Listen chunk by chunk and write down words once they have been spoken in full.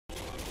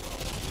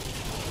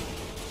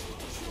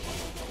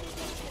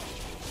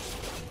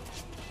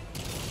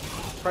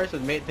First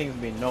would make things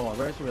be known.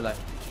 First would be like,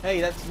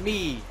 hey, that's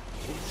me.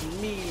 It's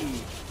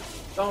me.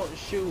 Don't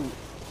shoot.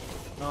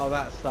 And all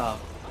that stuff.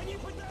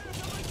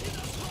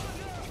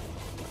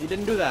 He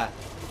didn't do that.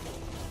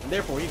 And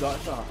therefore he got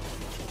shot.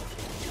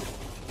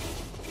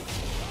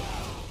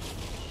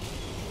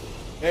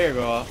 There you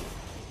go.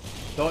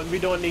 We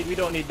don't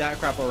need that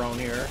crap around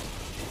here.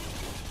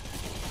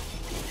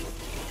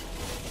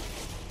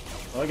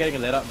 Oh,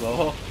 getting lit up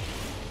though.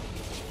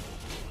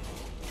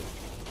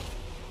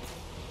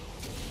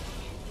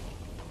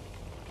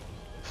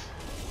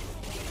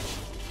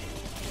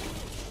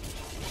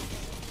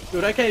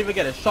 Dude, I can't even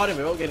get a shot in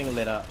without getting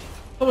lit up.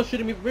 Someone's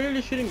shooting me. Where are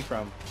you shooting me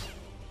from?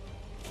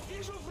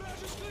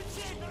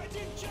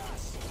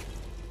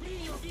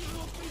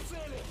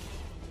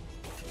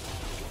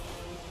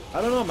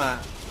 I don't know,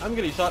 Matt. I'm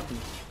getting shot.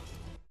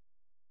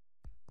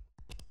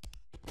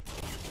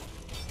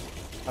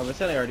 I was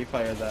saying I already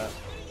fired that.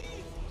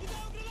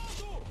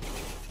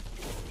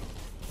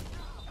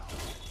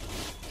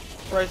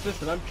 Bryce,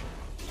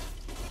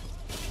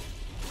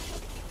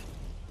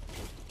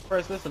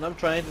 listen, I'm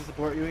trying to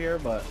support you here,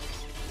 but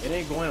it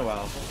ain't going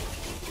well.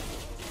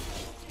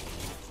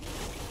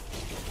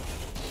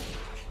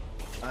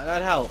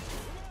 That helped.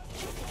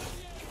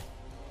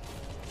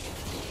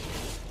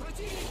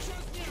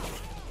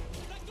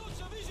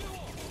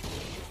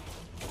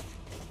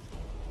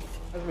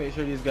 Let's make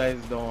sure these guys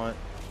don't.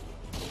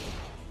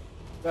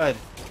 Good.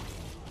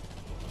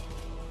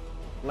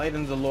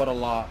 Lightens the load a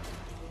lot.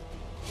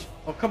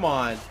 Oh, come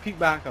on. Peek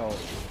back out.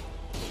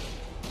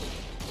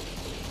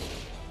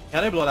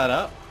 Can I blow that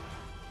up?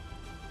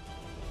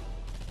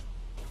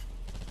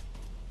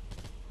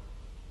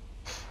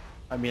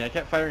 I mean, I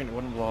kept firing, it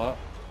wouldn't blow up.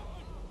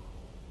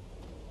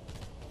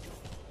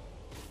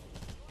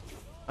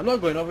 I'm not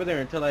going over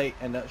there until I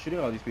end up shooting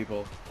all these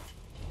people.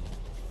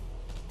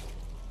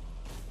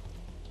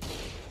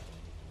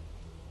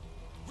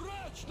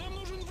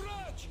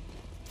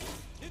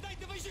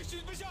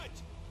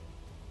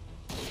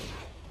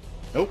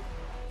 Nope.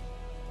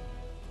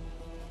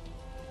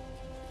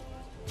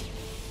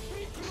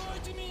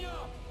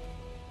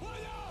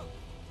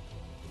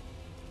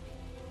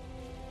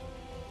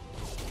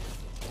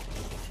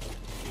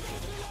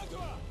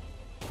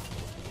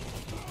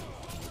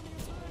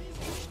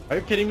 Are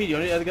you kidding me? The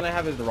only other gun I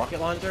have is the rocket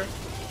launcher?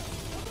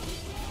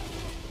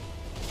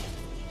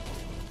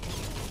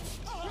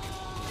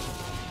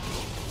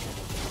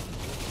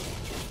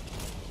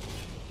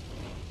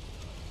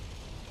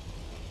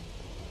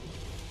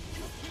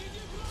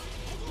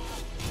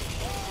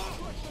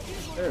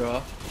 There you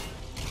go.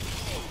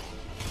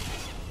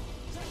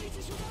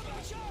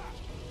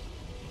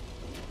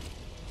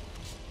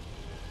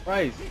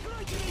 Christ.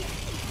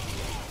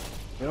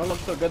 You don't look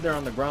so good there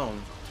on the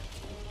ground.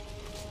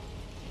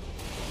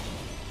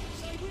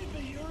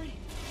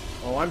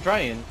 Oh, I'm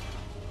trying.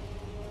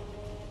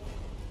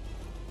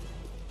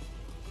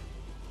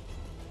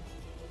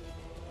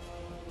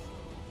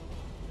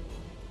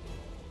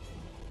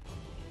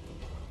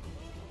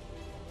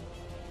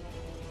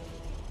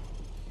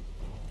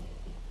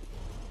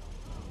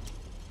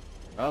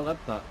 Well,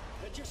 that's not.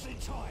 Just in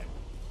time.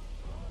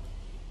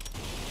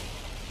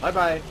 Bye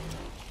bye.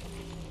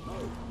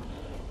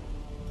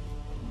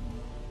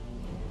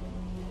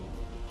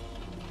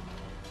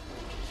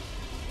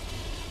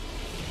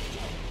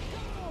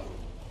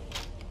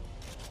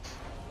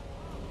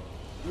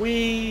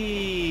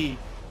 Whee!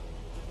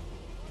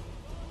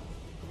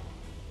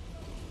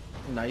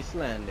 Nice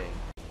landing.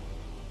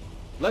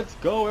 Let's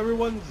go,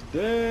 everyone's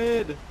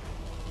dead!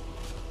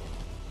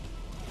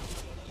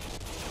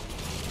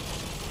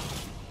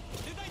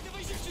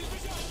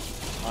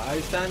 I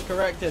stand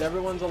corrected,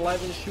 everyone's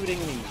alive and shooting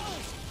me.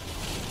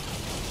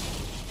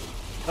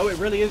 Oh, it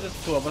really is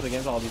just two of us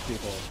against all these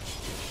people.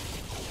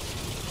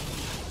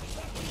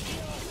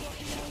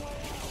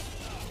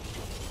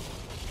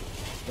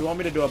 What do you want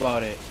me to do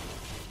about it?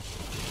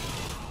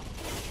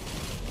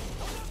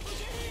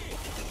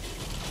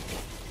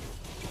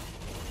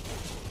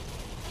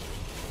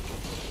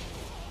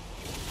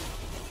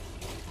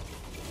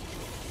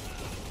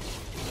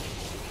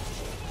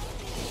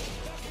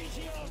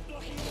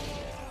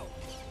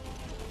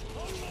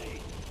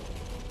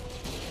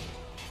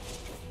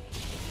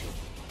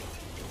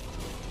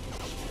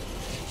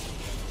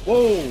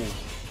 Whoa!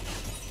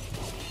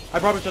 I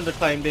probably shouldn't have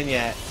climbed in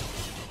yet.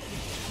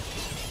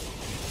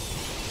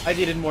 I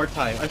needed more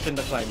time. I shouldn't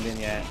have climbed in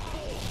yet.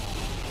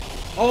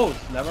 Oh,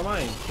 never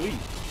mind. Sweet.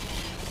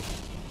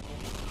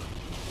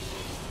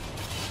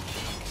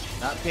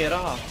 That paid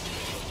off.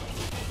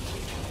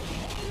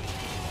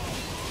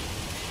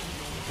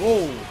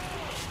 Whoa!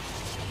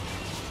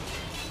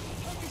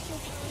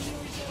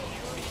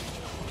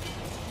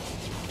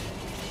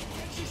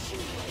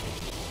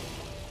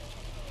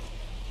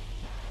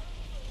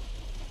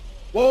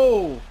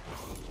 Whoa!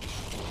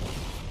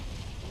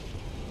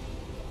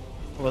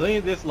 Well,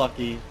 ain't this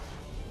lucky.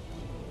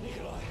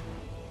 Nikolai,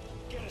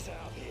 get us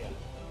out of here.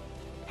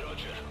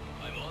 Roger,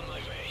 I'm on my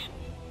way.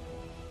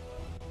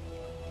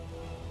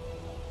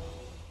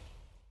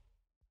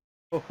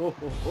 Ho ho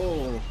ho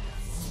ho!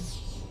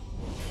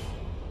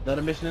 Not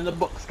a mission in the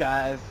books,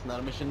 guys. Not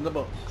a mission in the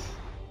books.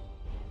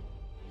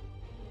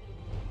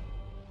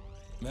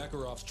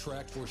 Makarov's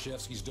tracked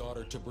Vorshevsky's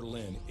daughter to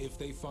Berlin. If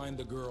they find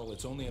the girl,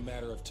 it's only a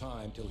matter of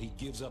time till he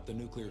gives up the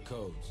nuclear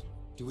codes.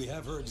 Do we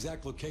have her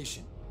exact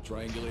location?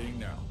 Triangulating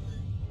now.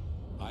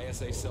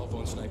 ISA cell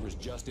phone snipers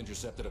just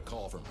intercepted a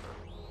call from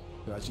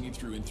her. Patching you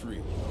through in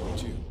 3,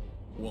 2,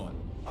 1.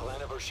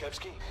 Alana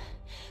Vorshevsky?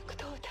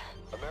 Кто это?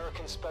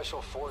 American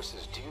Special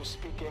Forces. Do you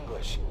speak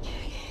English?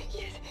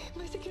 Yes,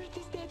 my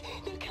security's dead.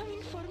 They're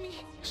coming for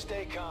me.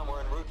 Stay calm. We're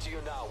en route to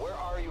you now. Where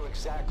are you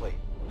exactly?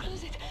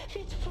 Closet,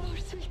 5th floor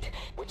suite.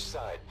 Which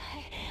side?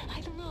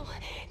 I don't know.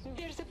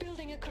 There's a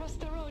building across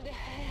the road.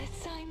 A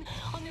sign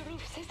on the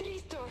roof says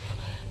Riesdorf.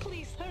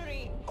 Please,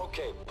 hurry.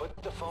 Okay, put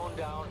the phone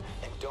down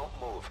and don't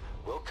move.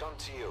 We'll come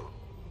to you.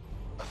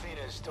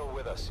 Athena is still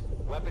with us.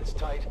 Weapons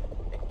tight,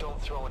 and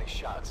don't throw any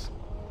shots.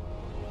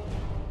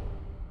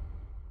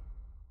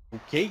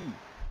 Okay.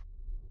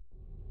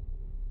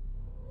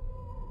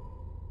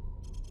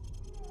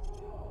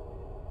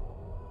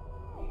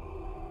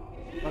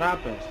 What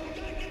happened?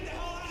 Get the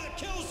hell out of the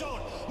kill zone!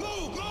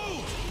 Move!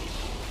 Move!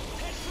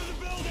 Head for the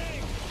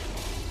building!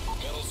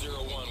 Metal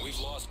 01, we've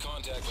lost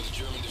contact with the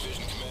German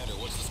division commander.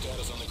 What's the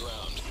status on the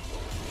ground?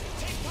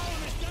 Take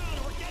Powerless down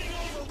or we're getting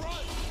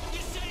overrun!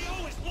 This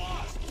AO is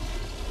lost!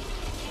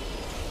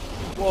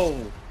 Whoa.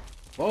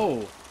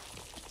 Whoa.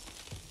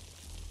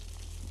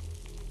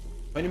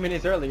 20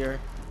 minutes earlier,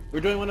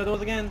 we're doing one of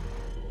those again.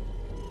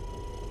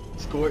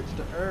 Scorched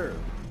the herb.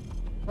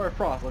 Or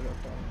frost, look at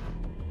frost.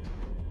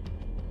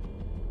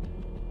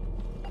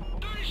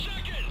 30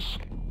 seconds!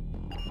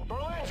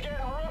 Berlin's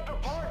getting ripped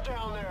apart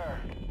down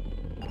there.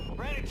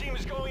 Brandon team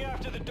is going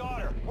after the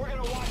daughter. We're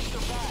gonna watch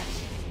their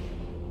backs.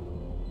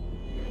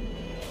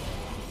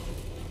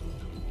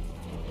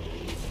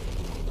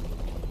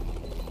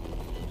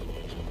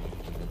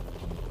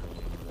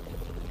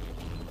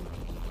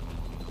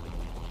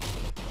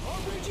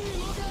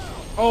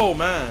 Oh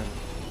man.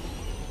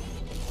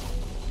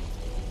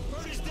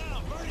 Bird is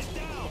down! Bird is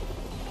down!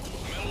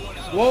 Metal 1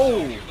 is on Whoa.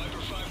 target. Viper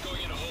 5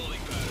 going into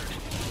holding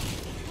pattern.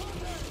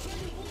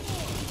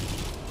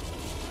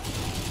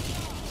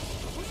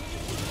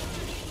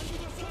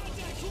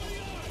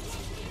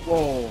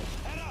 Whoa.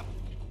 Head up!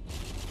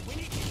 We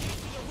need to get to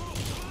the roof!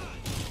 Come on!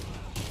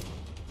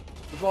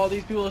 With all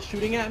these people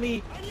shooting at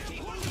me. I need to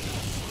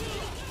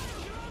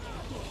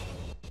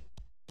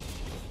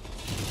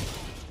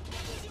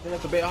I think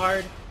that's a bit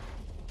hard.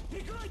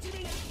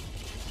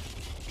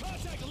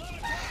 Contact 11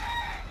 o'clock!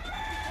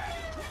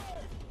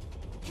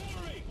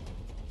 Hillary!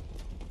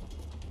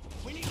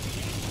 We need to get to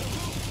the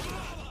roof!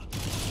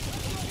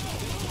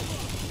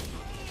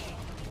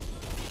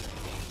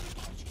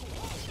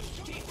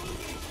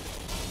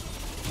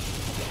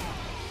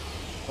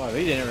 Oh,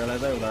 he didn't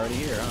realize I was already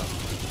here, huh?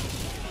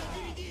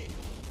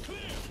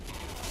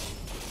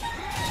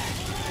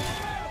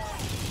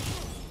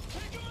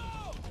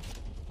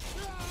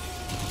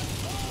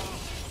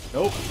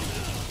 Nope.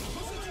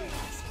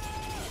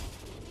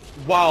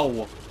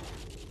 Wow.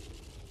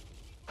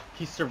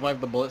 He survived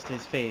the bullets to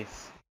his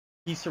face.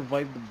 He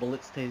survived the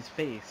bullets to his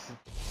face.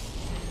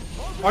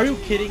 Are you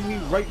kidding me?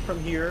 Right from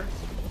here?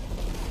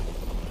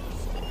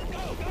 Go!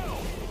 Go!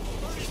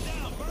 Bird is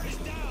down! Bird is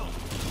down!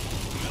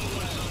 Metal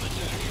 1 is on the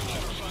deck.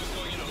 Viper 5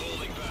 going into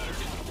holding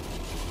pattern.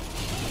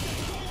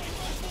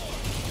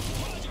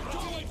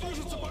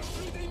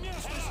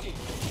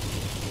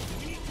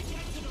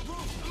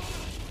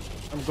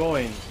 I'm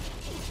going.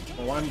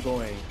 Oh, I'm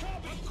going.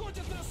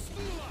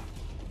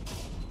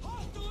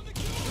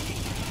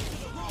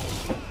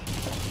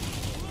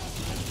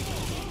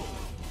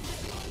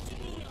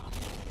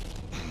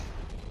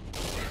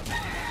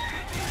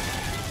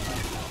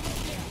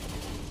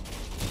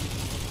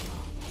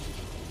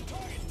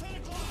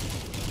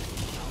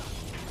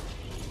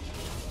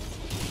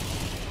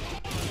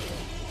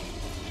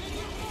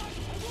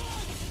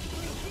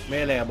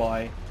 Melee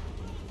boy.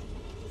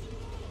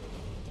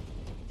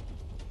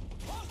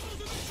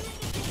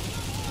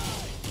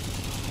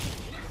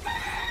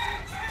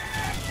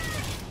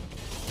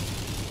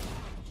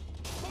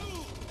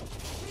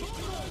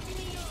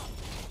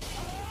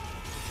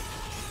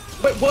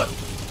 Wait, what?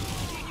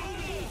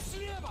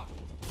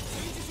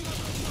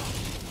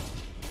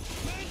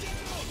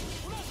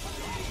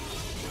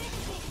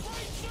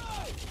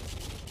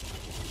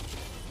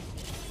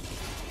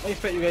 I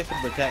expect you guys to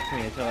protect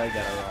me until I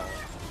get around.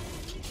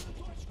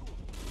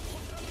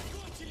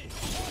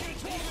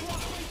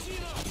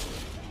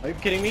 Are you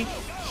kidding me?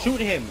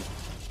 Shoot him!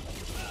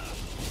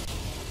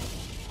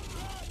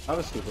 I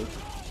was stupid.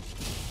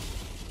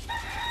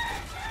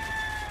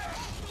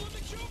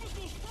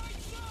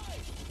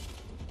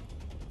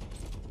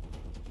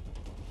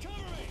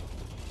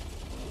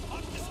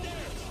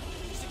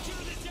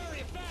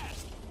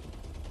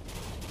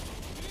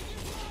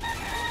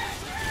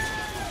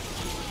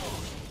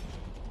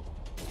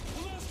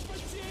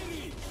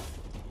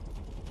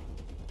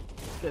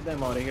 Get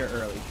them out of here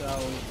early, shall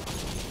we?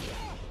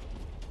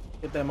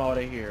 Get them out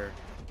of here.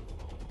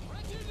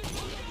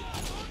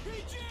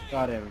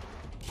 Got him.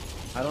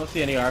 I don't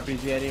see any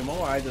RPG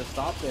anymore. I just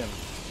stopped him.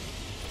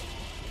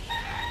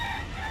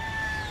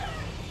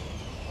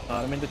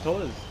 Got him in the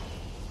toes.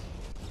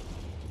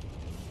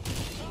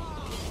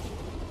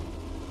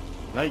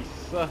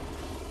 Nice. Granite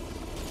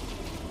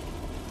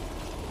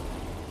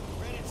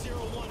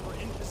 01, we're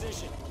in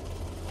position.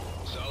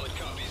 Solid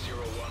copy,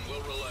 01.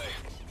 We'll relay.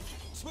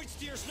 Switch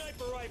to your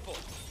sniper rifle.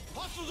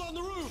 Hostiles on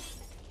the roof.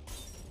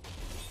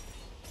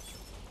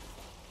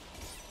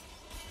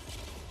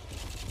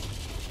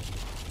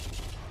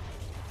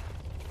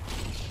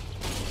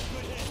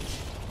 Good hit.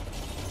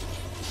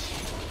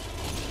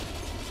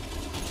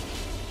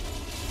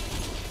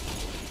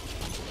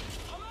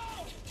 I'm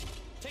out.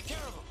 Take care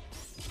of him.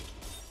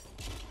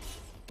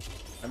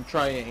 I'm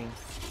trying.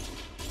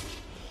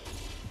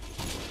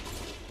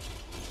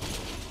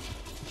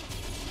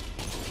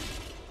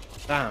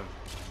 Damn.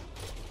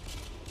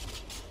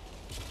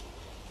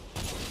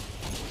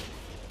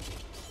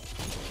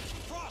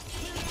 Frost,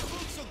 clear that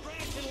roof so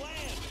Grant can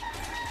land.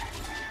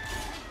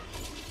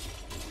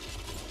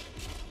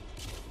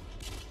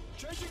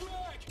 Changing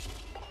mag.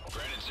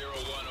 Granite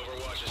 01,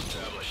 Overwatch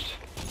established.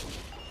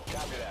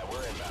 Copy that.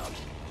 We're inbound.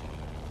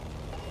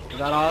 Is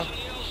that all?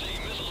 LZ,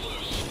 missiles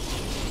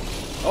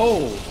loose.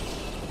 Oh!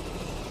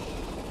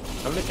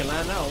 I'm looking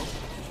land now.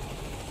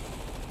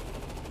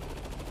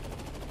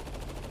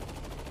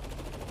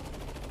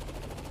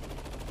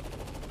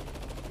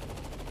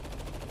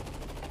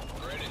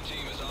 Granite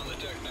team is on the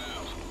deck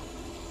now.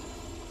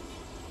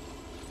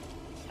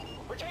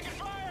 We're taking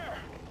fire!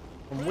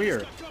 From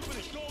weird. Got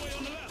company. Doorway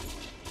on the left.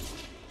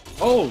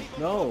 Oh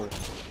no!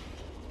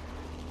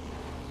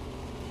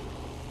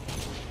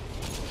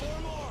 Four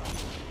more.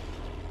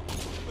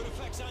 Good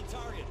effects on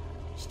target.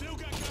 Still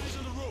got guys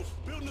on the roof.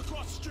 Building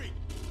across the street.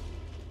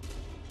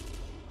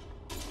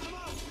 I'm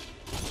out.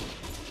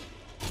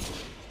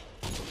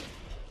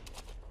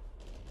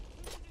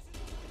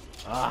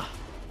 Ah!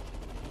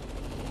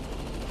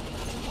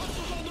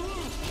 Hostiles on the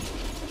roof.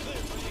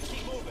 Clear, Grant.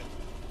 Keep moving.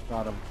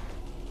 Got him.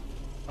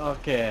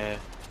 Okay.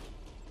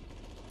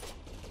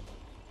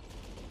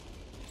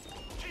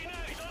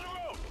 G9's on the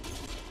road.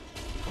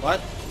 What?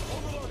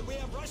 Overlord, we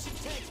have Russian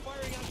tanks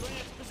firing on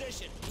Grant's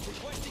position.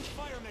 Requesting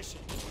fire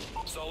mission.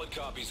 Solid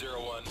copy,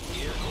 01.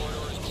 The air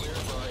corridor is clear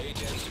for our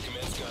A-10s to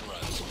commence gun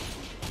runs.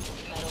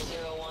 Metal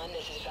 01,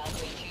 this is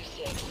Valkyrie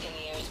 26 in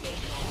the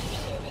airspace massive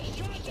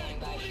service. Standing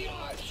by for you to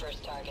mark the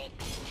first target.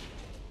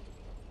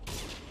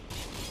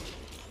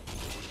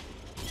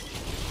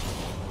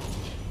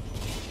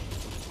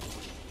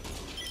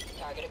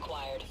 Target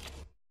acquired.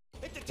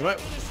 Hit the You might-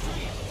 tank on the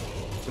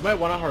street. You might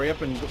want to hurry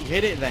up and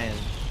hit it then.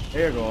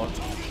 There you go.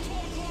 Target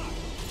 12 o'clock.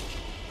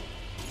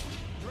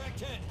 Direct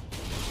hit.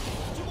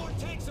 Two more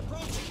tanks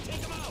approaching.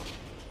 Take them out.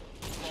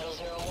 Metal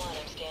 01,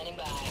 I'm standing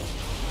by.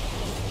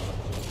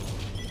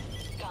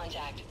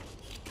 Contact.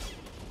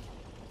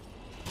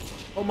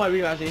 Oh my,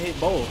 we actually hit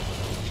both.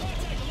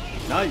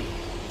 Nice.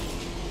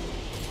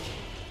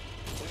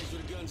 Thanks for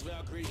the guns,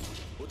 Valkyrie.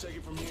 We'll take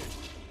it from here.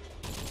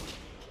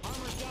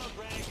 Armor's down,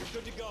 Grant. You're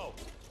good to go.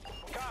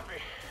 Copy.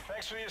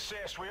 Thanks for the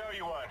assist. We owe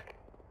you one.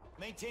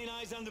 Maintain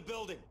eyes on the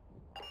building.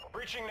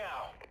 Breaching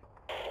now.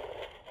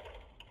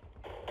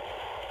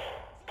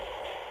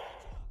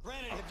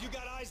 Granite, have you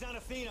got eyes on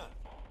Athena?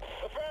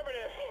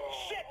 Affirmative.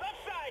 Shit,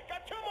 left side.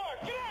 Got two more.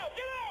 Get out,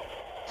 get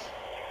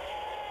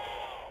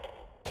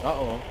out!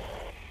 Uh-oh.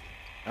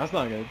 That's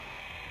not good.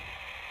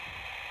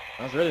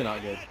 That's really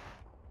not good.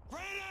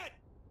 Granite!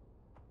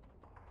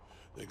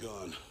 They're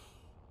gone.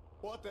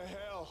 What the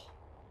hell?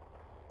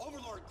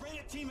 Overlord,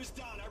 Granite team is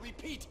down. I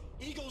repeat,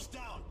 Eagle's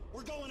down.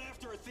 We're going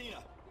after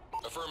Athena.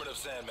 Affirmative,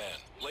 Sandman.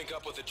 Link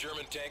up with the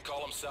German tank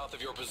column south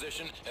of your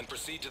position and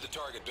proceed to the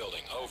target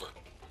building. Over.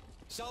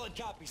 Solid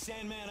copy.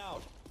 Sandman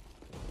out.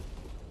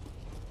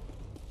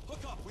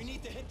 Hook up. We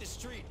need to hit the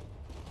street.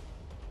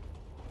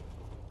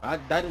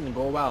 That didn't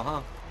go well,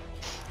 huh?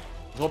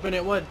 Was hoping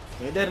it would.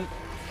 It didn't.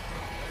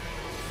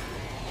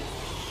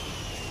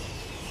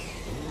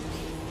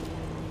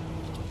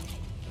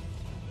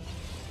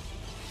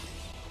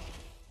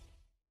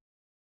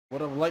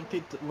 Would have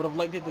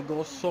liked it to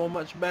go so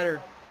much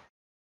better.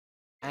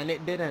 And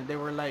it didn't. They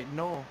were like,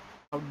 no,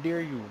 how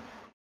dare you?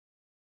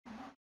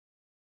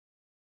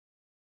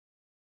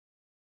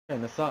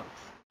 Kinda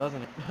sucks,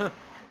 doesn't it? That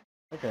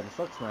kinda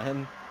sucks,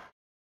 man.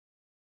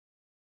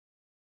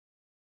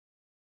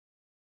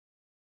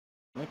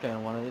 I kinda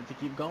wanted it to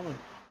keep going.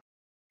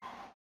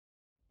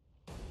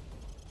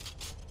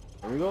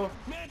 Here we go.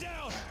 Man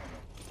down!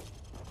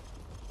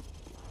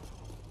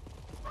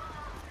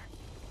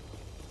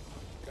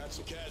 Got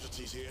some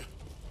casualties here.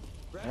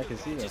 I can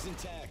see that. Badges and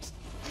tags.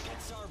 Get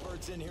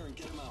Starbirds in here and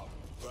get them out.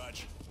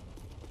 Roger.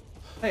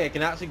 Hey, I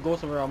can actually go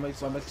somewhere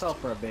by myself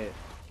for a bit.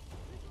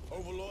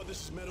 Overlord,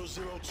 this is Metal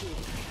 02. I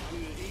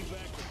need an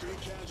evac for 3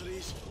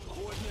 casualties.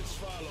 Coordinates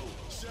follow.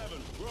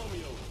 7,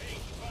 Romeo,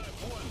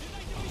 851.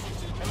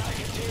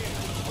 American team,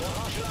 we're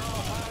hustling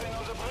our firing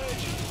on the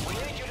bridge. We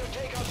need you to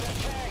take out that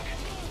tank.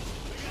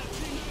 They got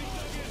T-90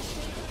 dug in.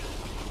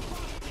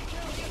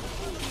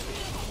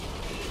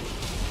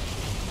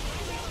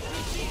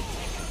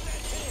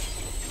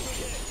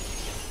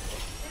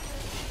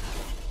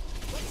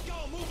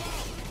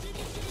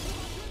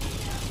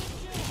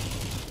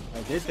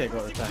 did take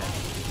over time.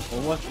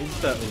 Almost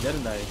instantly,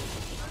 didn't I?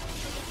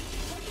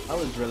 That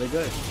was really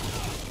good.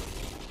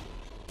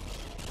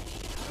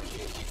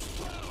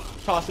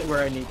 Toss it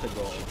where I need to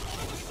go.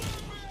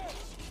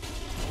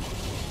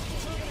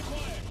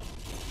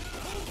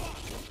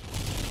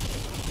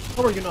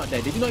 How are you not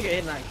dead? Did you not get hit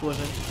in that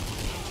explosion?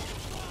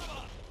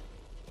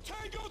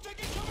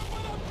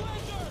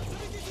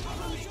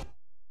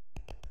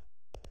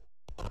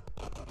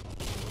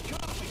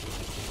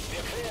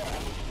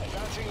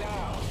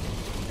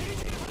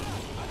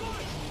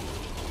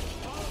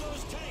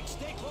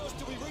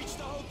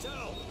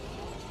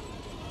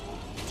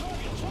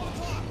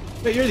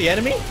 Wait, you're the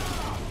enemy?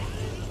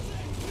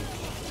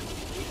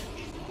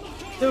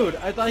 Dude,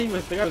 I thought he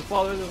was the guy who was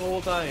following this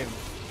whole time.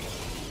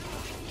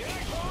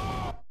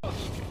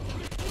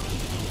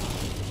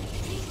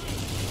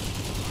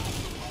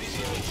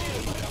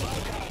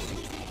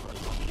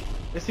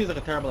 This seems like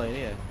a terrible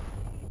idea.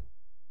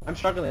 I'm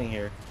struggling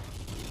here.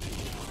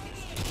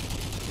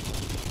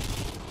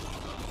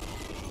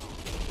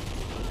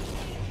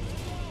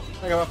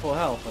 I got full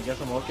health. I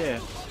guess I'm okay.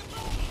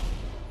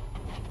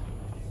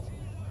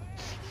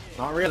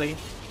 Not really.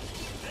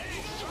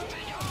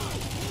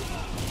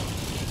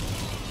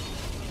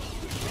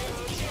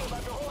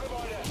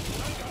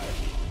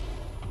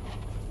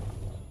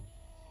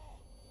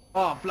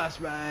 Oh,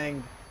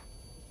 flashbang!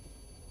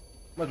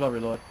 Might as well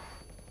reload.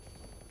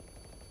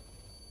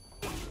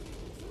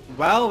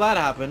 Well, that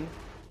happened.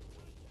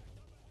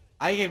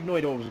 I have no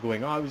idea what was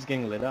going on. I was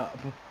getting lit up.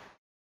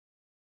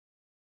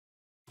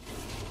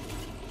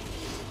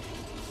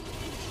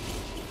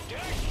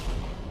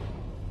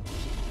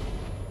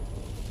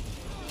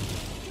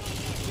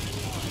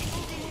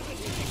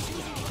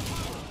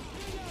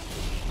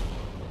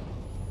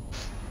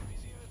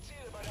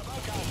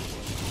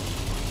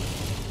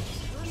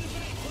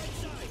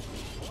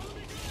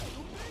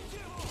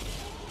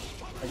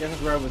 I guess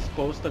that's where I was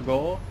supposed to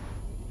go.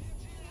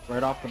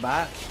 Right off the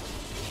bat.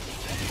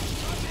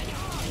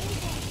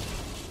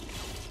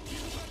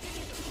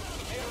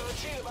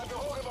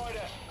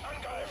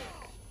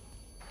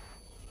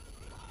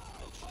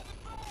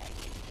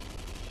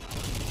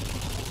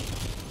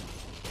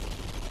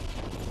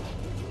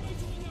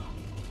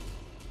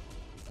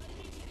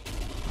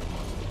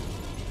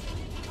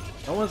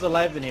 No one's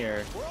alive in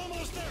here.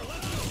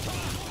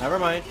 Never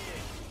mind.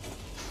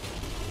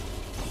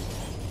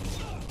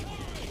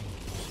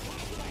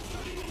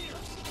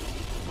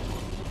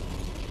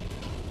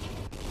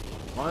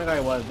 One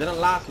guy was, didn't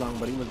last long,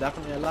 but he was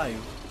definitely alive.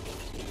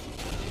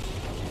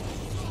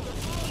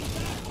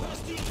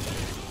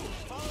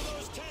 Follow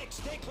those tanks.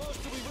 Stay close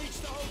till we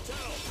reach the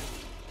hotel.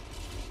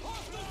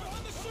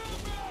 On the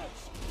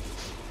sandbags.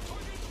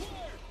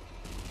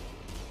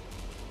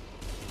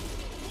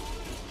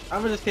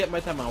 I'm gonna just take my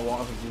time and walk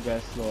with you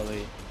guys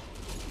slowly.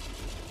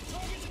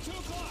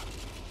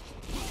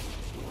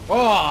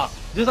 Oh!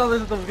 Just how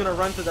this was gonna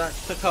run to that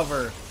to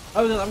cover.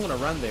 I'm gonna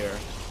run there.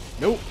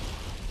 Nope.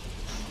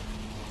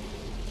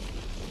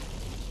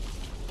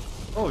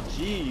 Oh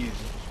jeez.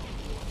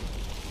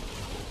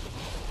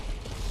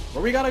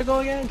 Where we gotta go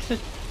again?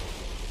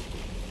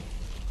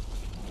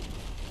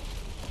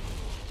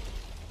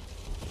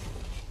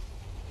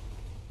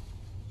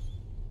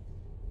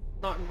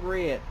 Not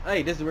great.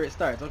 Hey, this is where it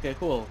starts. Okay,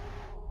 cool.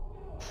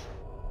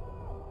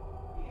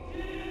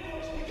 We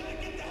gotta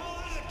get the hell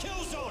out of the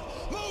kill zone.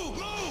 Move!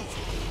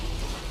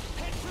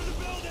 Head for the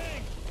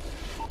building.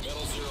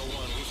 Metal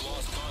 01, we've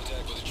lost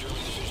contact with the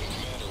German division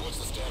commander. What's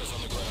the status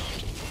on the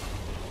ground?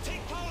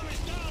 Tank column is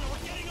down and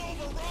we're getting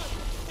overrun.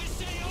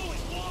 This AO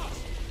is lost.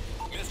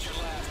 Missed your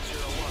last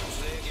 01.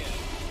 Say again.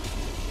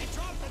 They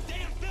dropped the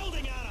damn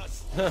building on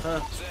us.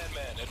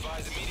 Zedman,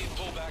 advise immediate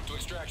pullback to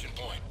extraction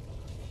point.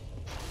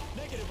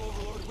 Negative,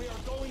 Overlord. We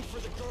are going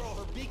for the girl.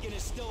 Her beacon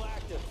is still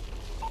active.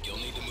 You'll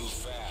need to move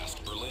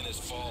fast. Berlin is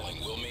falling.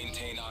 We'll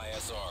maintain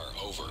ISR.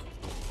 Over.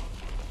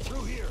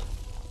 Through here.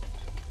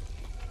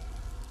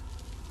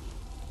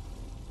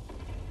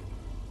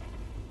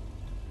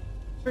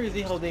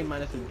 Crazy how they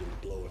managed to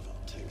Blow if our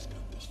tanks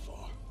got this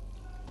far.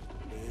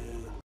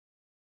 Man,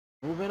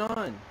 moving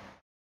on.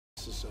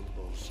 this is some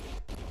bullshit.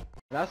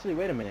 But actually,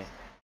 wait a minute.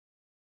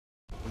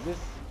 Is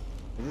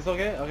this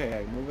okay?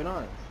 Okay, moving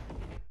on.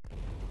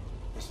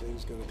 This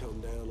thing's gonna come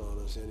down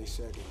on us any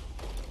second.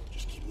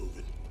 Just keep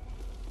moving.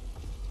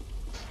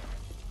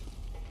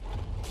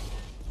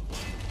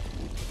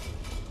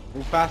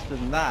 Move faster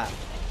than that.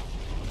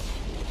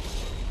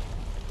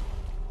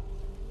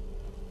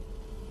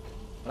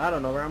 But I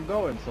don't know where I'm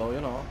going, so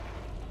you know.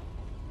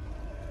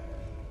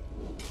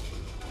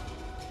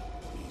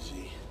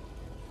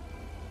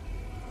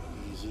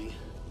 Easy.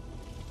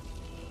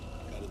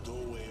 Got a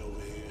doorway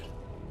over here.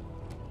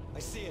 I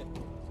see it.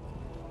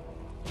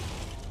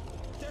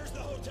 There's the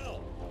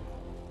hotel.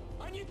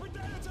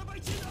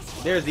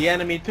 There's the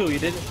enemy too. You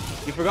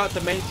forgot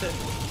to mention.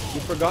 You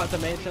forgot to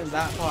mention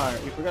that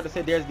part. You forgot to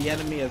say there's the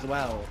enemy as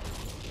well.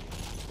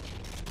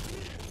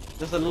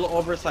 Just a little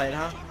oversight,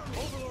 huh?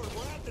 Overlord,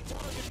 we're at the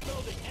target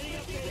building. Any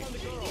update on the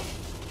girl?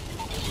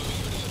 They're moving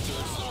her to the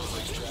third floor for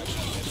extraction.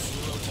 We have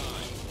 0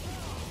 time.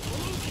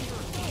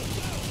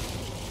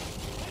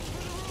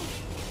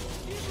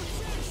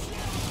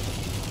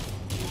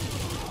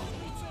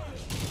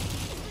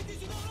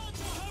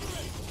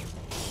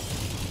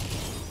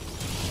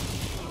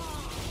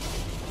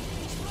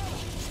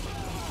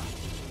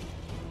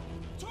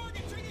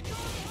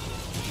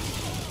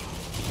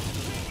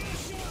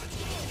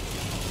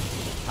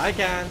 I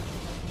can.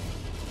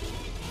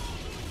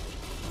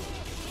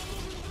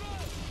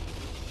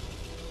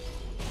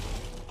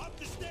 Up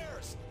the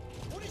stairs.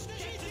 What is this?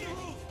 Get to the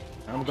roof.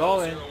 I'm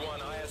going. 01,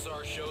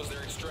 ISR shows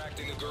they're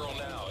extracting the girl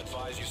now.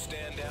 Advise you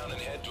stand down and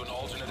head to an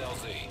alternate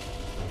LZ.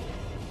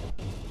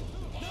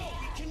 No,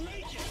 we can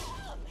make it.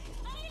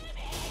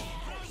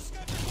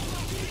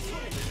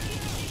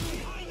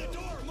 Behind the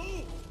door,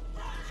 move.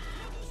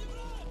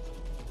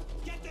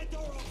 Get that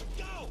door open.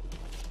 Go.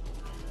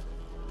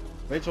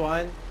 Which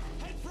one?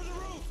 Head for the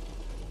roof.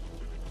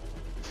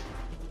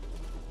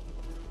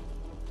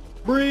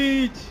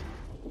 Breach!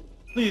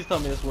 Please tell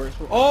me this works.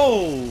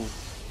 Oh!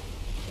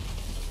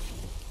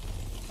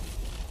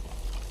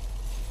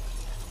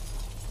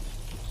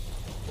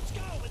 Let's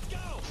go. Let's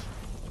go.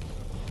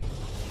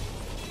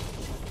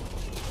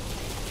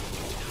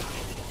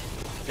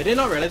 They did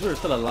not realize we were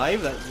still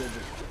alive.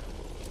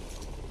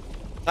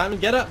 Time to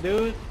get up,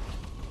 dude.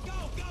 Go,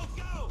 go,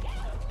 go.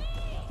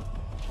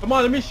 Come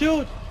on, let me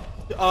shoot.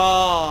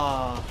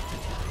 Ah.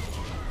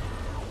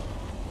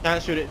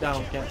 Can't shoot it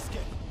down. Can't. Risk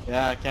it.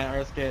 Yeah, can't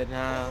risk it.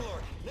 Nah.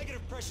 Overlord,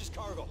 negative precious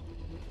cargo.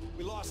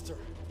 We lost her.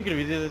 You could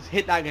have just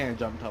hit that guy and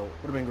jumped out. Would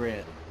have been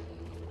great.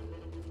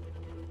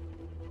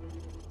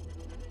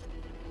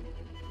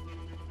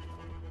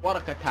 What a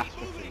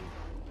catastrophe.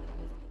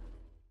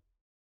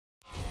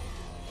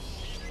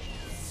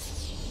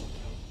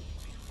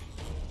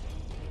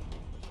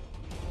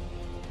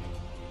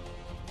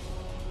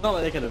 Not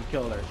like they could have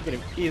killed her. She could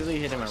have easily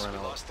hit him and run We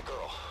out. lost the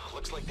girl.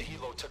 Looks like the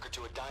helo took her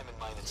to a diamond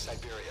mine in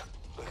Siberia.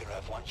 We're gonna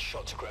have one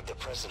shot to grab the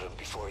president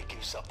before he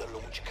gives up the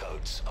launch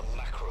codes, and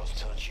Makarov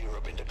turns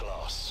Europe into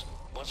glass.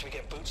 Once we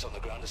get boots on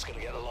the ground, it's gonna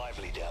get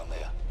lively down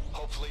there.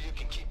 Hopefully you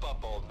can keep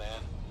up, old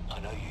man.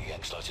 I know you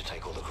Yanks like to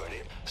take all the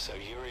credit, so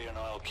Yuri and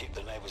I'll keep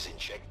the neighbors in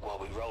check while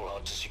we roll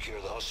hard to secure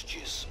the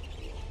hostages.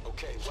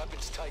 Okay,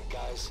 weapons tight,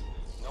 guys.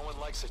 No one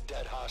likes a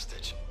dead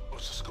hostage.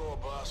 What's the score,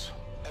 boss?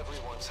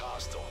 Everyone's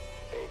hostile.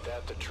 Ain't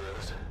that the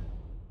truth?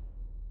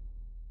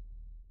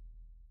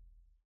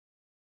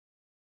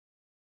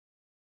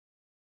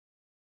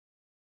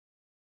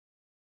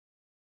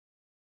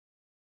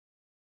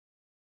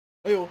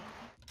 Ayo.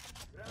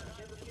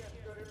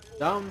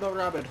 Down the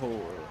rabbit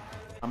hole.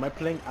 Am I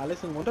playing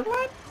Alice in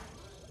Wonderland?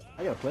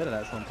 I gotta play that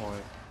at some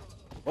point.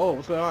 Oh,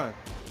 what's going on?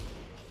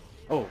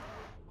 Oh.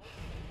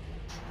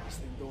 This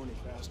thing go any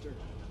faster?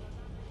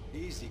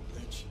 Easy,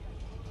 Grinch.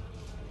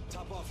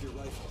 Top off your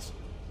rifles.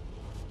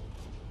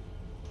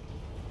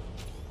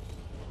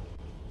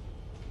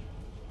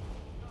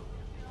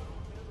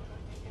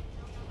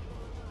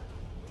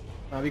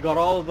 We got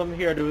all of them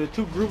here, dude.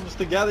 2 groups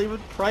together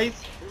with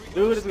Price.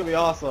 Dude, it's gonna be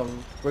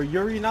awesome. We're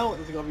Yuri now,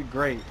 it's gonna be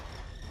great.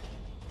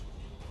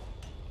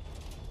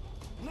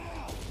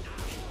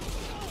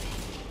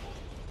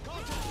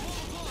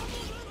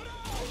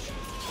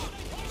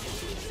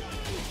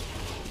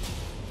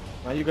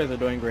 Now you guys are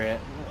doing great.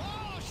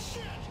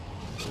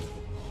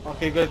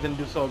 Okay, you guys didn't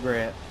do so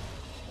great.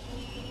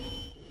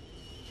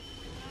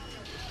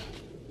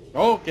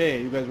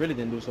 Okay, you guys really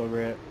didn't do so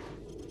great.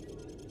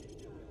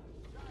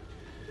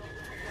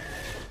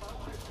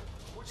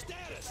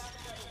 Status.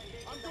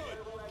 I'm good.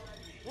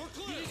 We're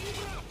clear.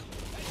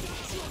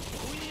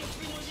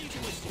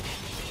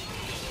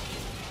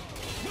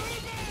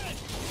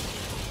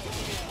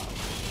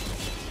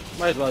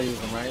 Might as well use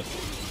them, right?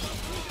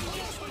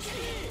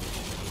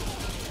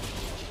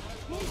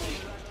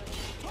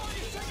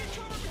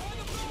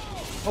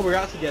 Oh, we're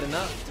actually getting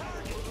up.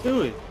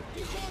 Dude,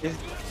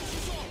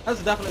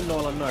 that's definitely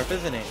Nolan North,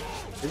 isn't it?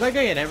 Is that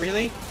guy in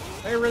everything?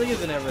 That really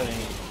is in everything.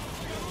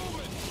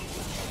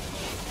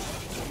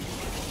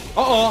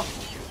 Uh-oh!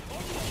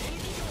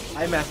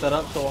 I messed that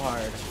up so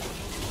hard.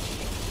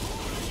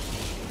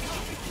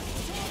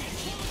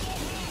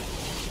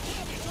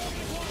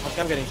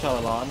 Okay, I'm getting shot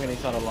a lot. I'm getting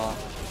shot a lot.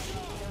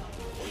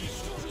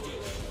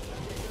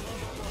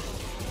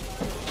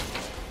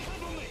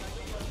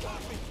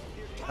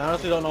 I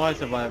honestly don't know how I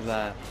survived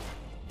that.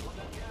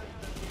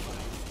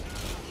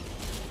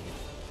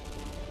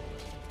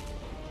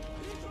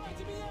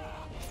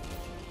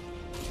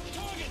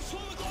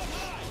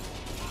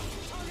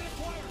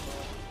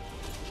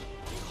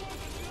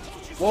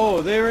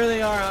 Whoa, they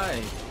really are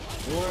high.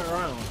 They weren't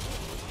around.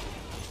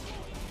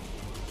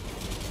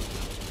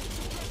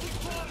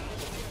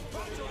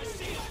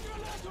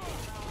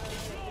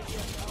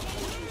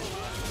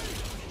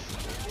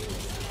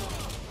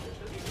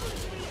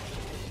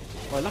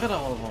 Oh, look at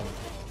all of them.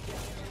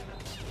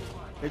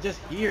 They're just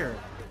here.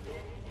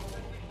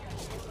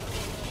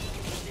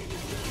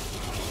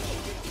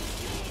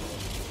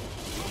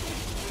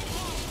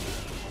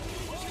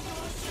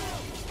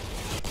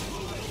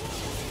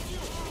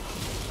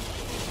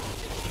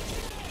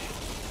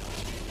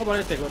 How about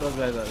I take what those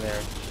guys out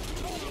there?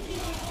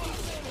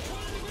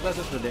 That's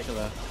just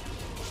ridiculous.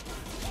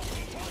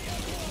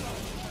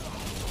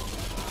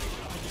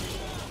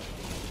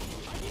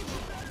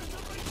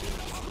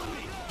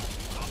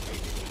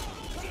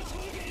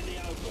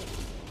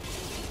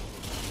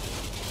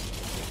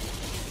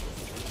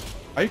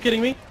 Are you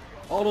kidding me?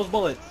 All those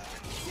bullets.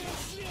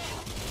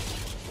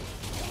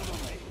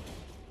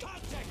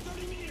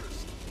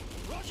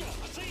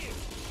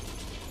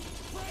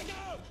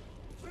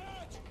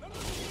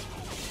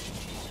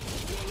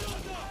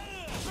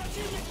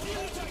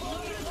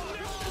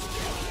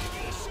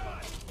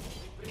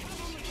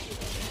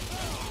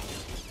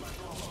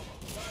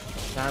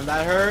 Damn,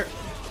 that hurt.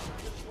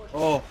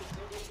 Oh.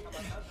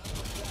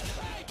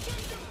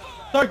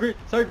 Sorry, Grit.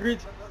 Sorry, Grit.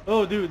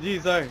 Oh, dude,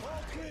 geez, sorry.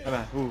 My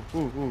bad. Ooh,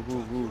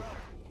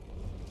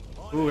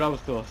 that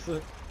was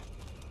close.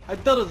 I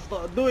didn't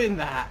stop doing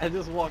that. I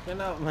just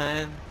walking up,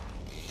 man.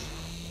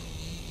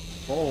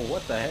 Oh,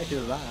 what the heck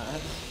is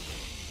that?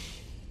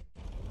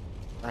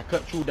 I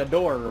cut through the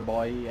door,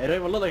 boy. I don't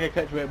even look like I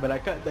cut through it, but I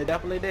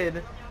definitely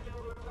did.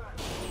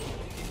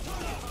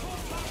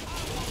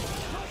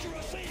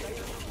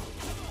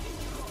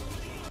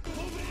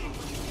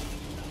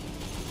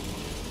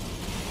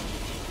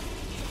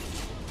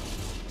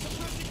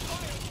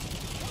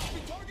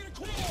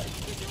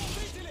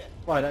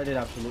 Boy, that did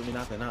absolutely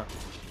nothing, huh?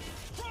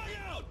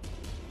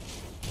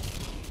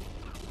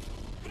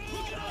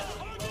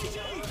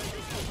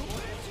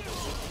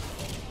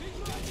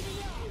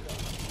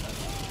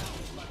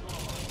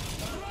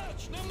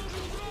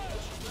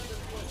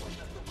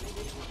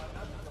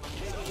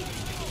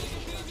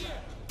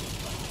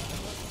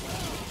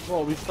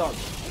 Oh, we stopped.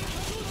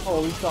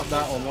 Oh, we stopped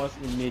that almost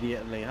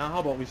immediately. Huh? How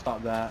about we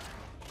stop that?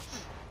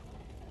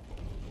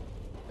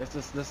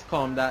 Let's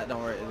calm that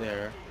down right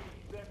there.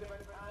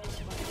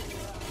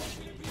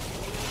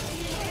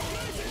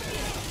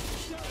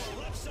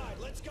 Left side,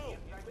 let's go.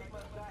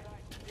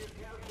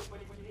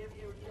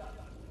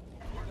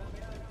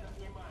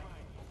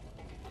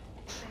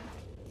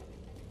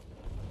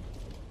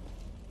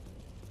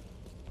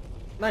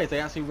 Nice, I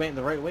actually went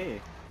the right way.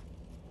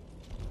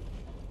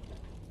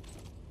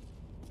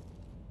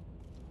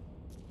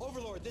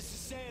 Overlord, this is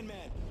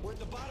Sandman. We're at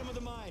the bottom of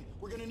the mine.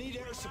 We're gonna need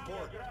air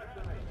support.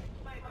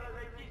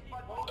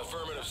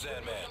 Affirmative,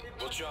 Sandman.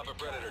 We'll chop a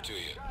predator to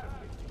you.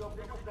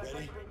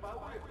 Ready?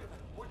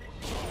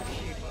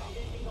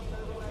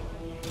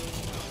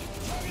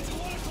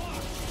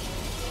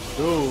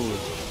 Dude.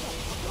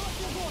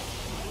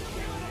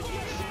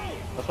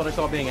 That's what I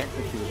saw being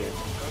executed.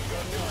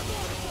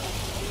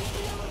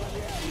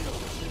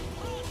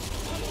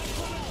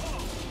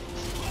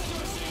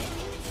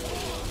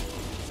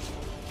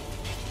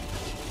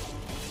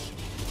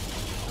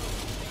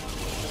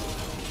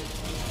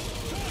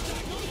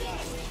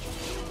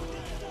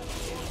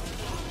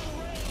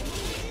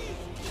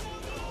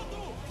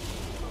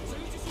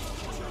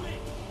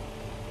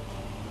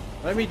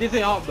 I mean, this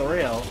ain't off the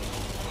rail.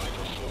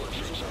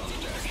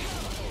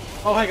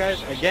 Oh, hi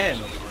guys, again.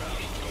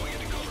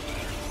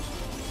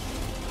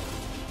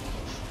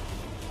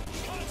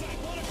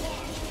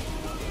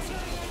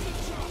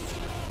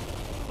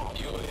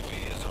 UAV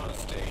is on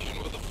station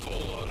with a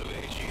full load of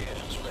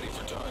AGMs ready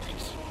for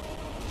targets.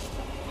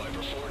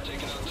 Viper 4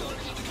 taking out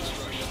targets at the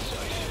construction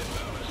site.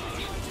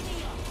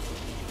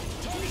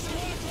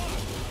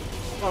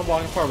 I'm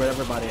walking forward with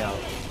everybody out.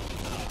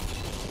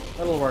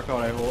 That'll work out,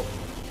 I hope.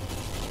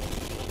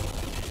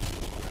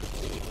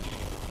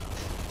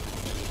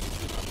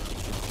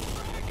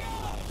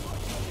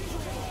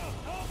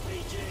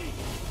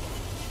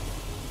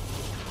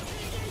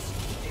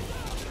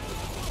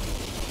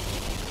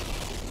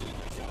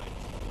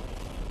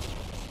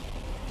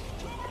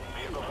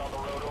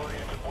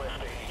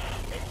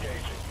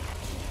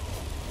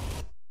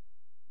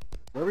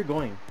 Where are we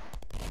going?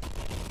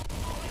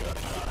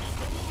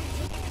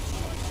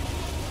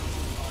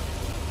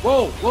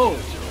 Whoa, whoa!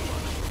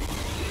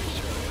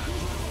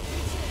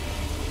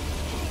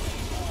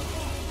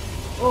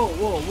 Whoa,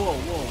 whoa, whoa,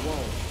 whoa,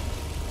 whoa.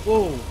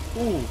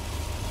 Whoa, ooh.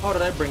 How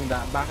did I bring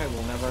that back? I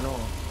will never know.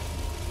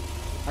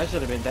 I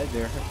should have been dead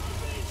there.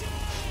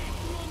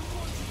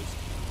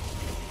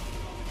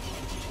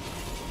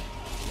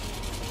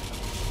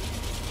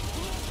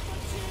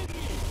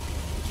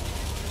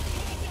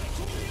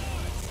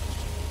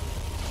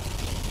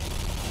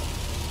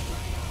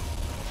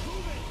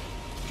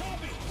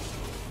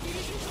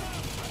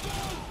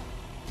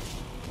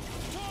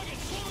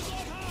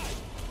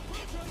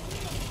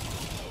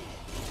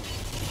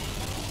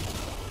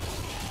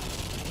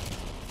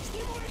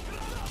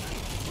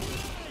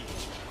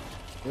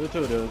 You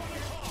too, dude.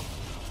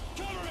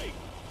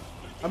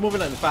 I'm moving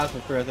like the Fast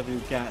and Furious if you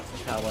can't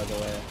tell by the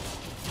way.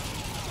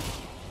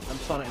 I'm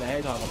Sonic the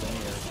Hedgehog up in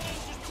here.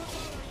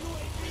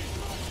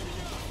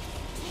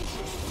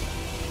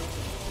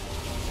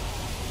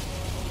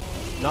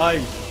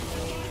 Nice!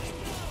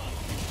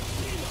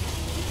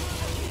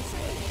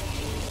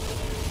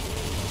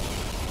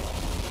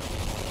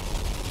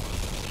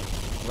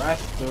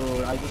 Rest,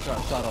 dude. I just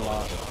got shot a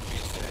lot.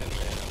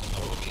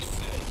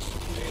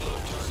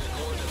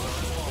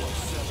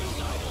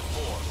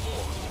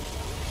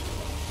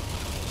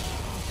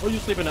 What are you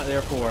sleeping out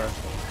there for?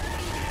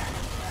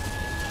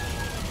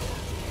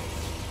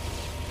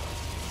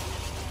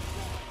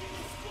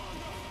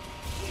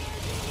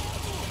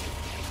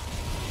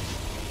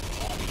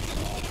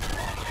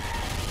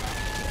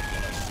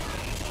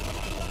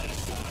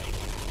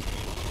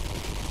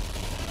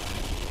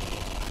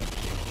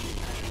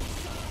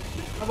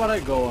 How about I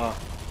go up?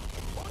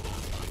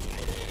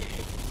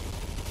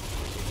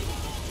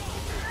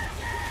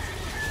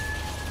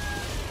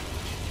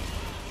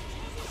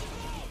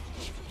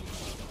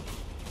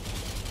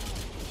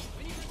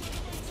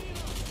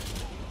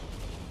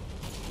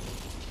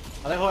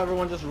 I like how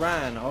everyone just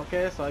ran.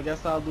 Okay, so I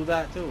guess I'll do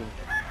that too.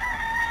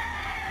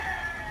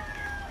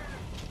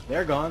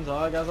 They're gone, so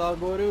I guess I'll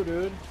go too,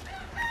 dude.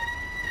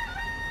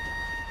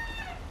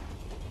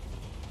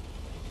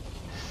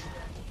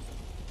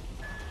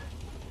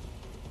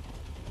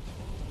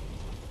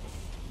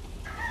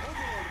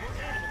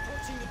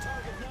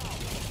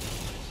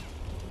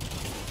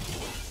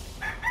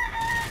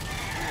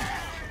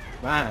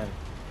 Man.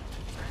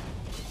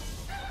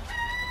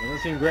 Doesn't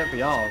seem great for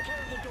y'all.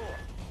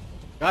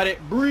 Got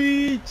it.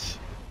 Breach!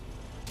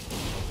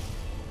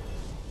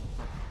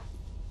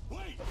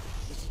 Wait!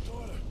 It's the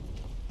daughter.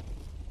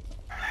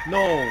 No.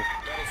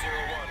 Battle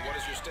 01, what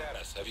is your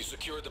status? Have you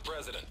secured the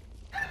president?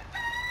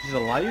 She's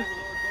alive? Overlord,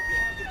 but we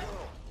have the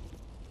girl.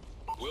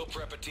 We'll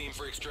prep a team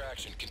for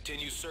extraction.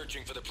 Continue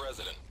searching for the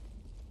president.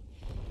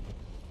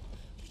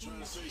 You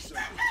trying to say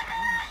something?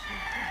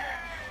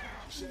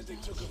 She said they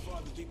took her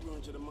father deeper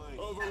into the mine.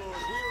 Overlord, we are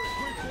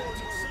at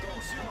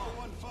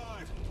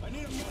 3-4-0-15. I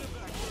need a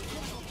medevac for a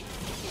critical.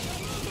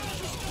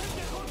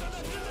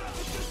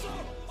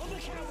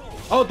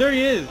 Oh, there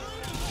he is.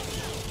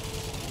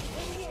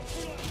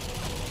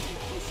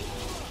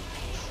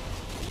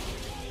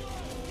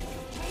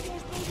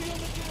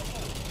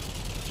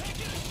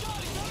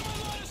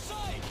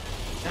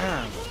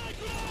 Damn.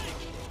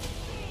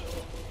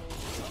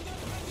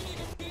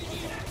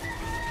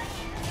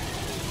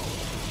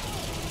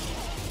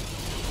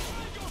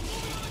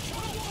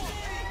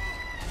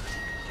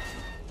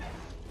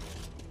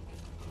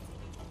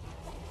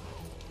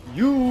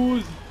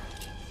 Use.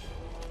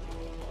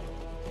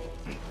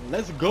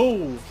 Let's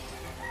go.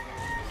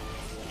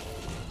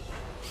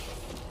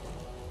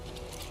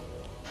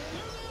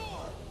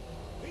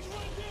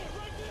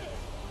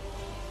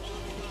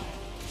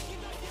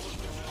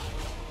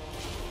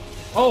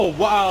 Oh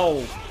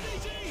wow.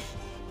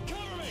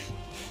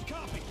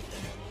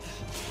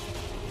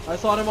 I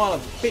saw them all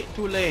a bit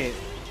too late.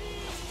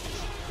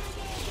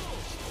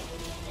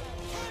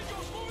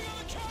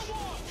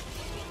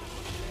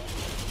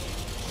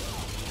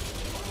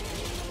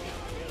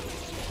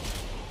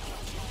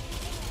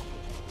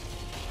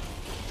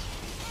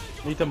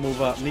 Need to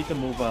move up, need to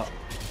move up.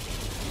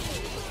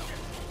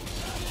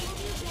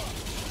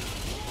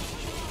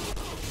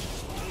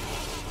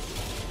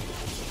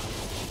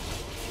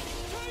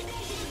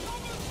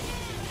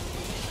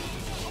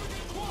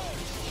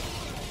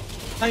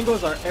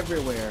 Tangos are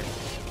everywhere.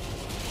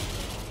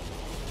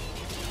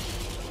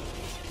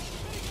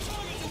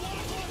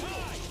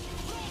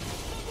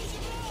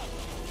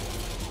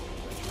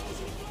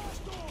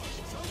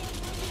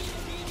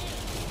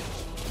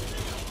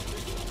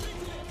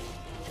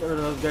 Get rid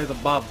of those guys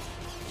above.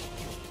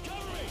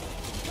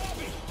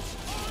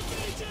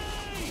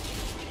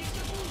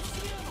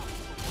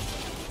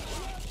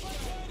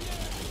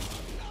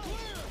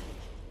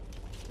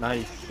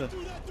 Nice.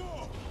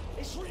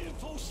 It's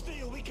reinforced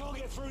steel. We can't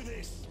get through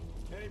this.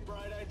 Any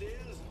bright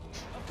ideas?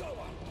 I've got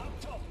one. Up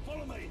top.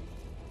 Follow me.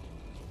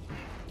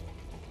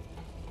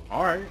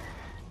 All right.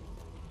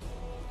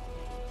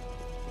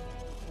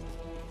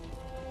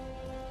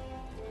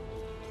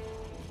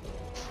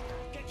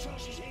 Get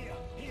trusses here,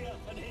 here,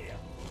 and here.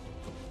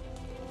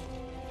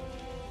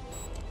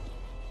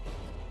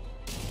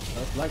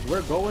 Looks like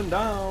we're going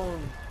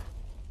down.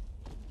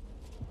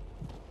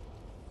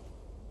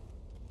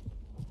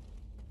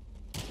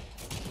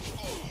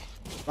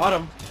 Got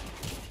him.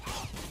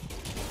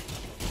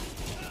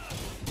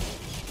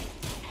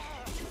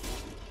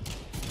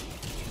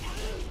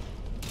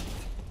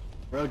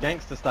 Real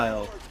gangster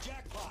style.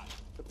 Jackpot.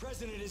 The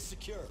president is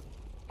secure.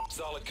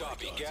 Solid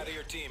copy. Gather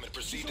your team and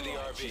proceed to the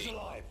She's RV.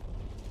 alive.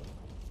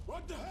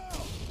 What the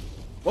hell?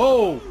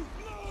 Whoa!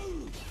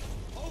 Move!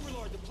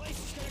 Overlord, the place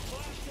is gonna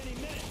collapse any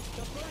minute.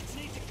 The birds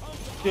need to come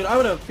to Dude,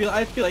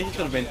 I feel like he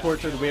should have been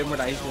tortured way more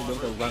than I should have been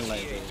able to run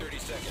like this. 30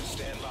 seconds.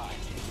 Stand by.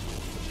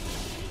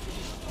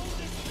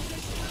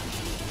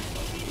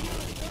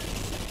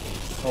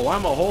 Oh,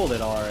 I'ma hold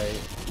it, alright.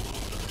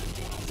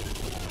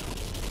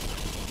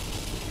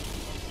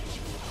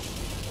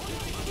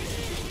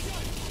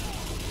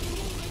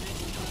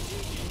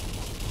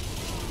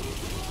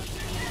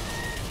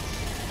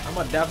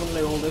 I'ma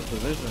definitely hold this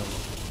position.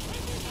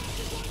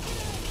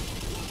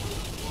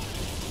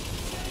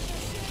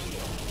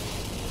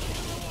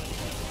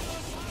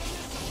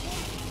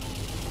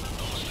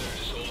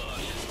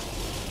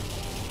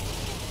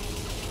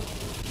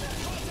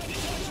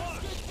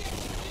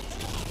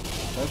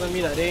 Doesn't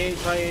mean that they ain't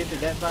trying to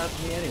get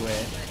past me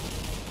anyway.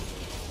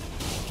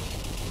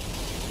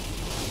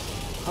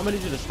 I'm gonna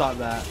need you to stop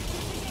that.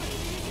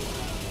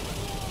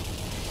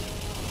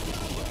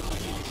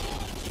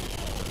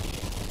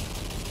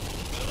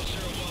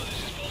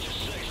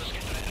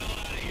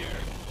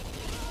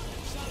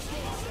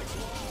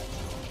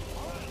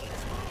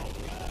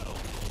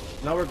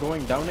 Now we're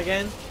going down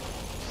again?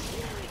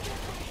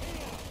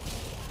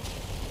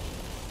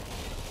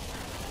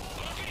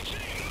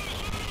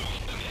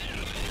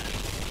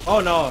 Oh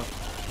no.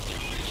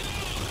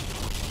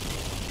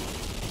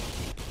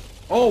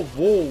 Oh,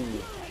 whoa.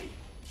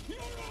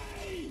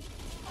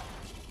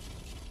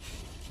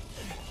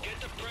 Get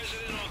the president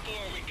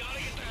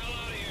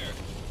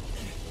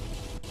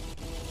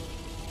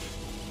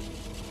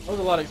That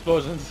was a lot of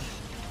explosions.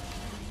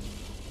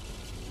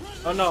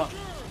 Oh no.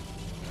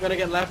 I'm gonna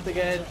get left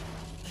again.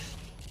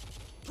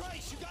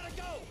 Price, you gotta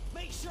go!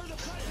 Make sure the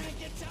president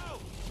gets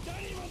out!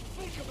 Don't even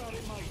think about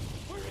it, mate!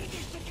 We're in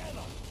this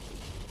together!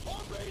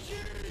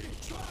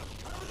 RPG! Truck,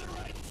 cover the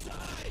right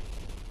side!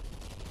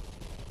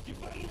 You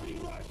better be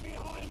right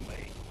behind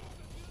me!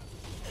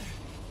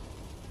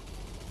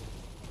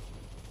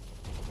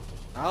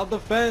 I'll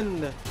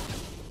defend.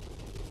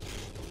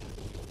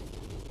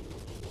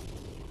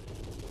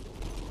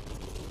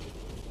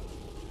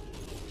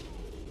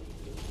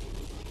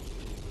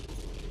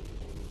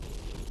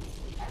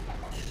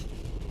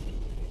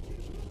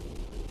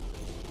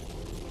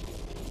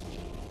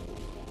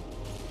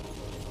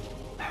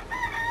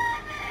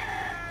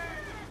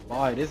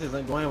 Boy, this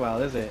isn't going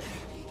well, is it?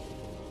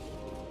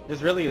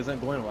 This really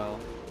isn't going well.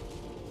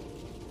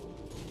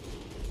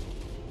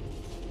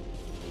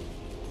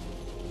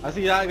 I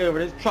see that guy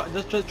over there.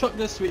 Truck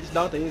just switched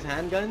down to his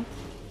handgun.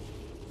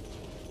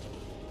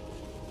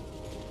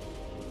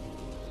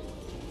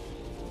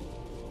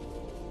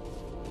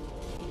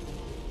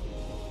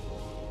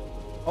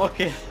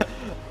 Okay,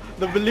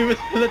 the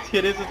believability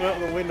of this just went out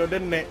the window,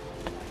 didn't it?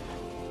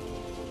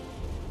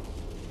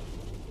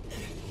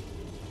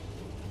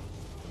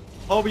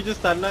 Oh, we just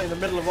stand out in the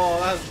middle of all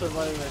that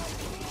surviving.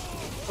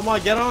 Come on,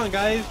 get on,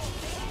 guys.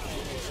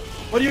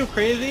 What are you,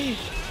 crazy?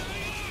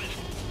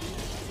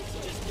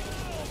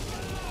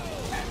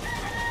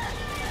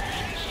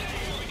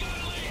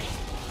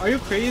 Are you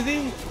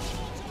crazy?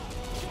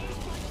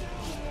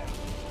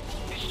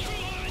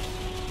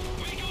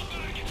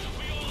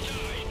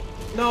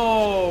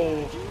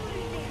 No!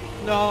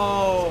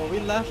 No! We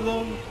left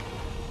them?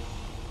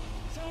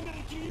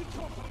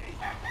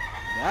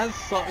 That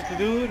sucks,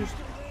 dude.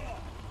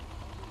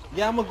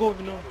 Yeah, I'm gonna go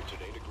with no.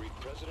 Today to greet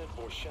President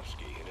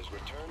Borshevsky in his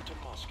return to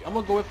Moscow. I'm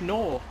gonna go with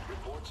no.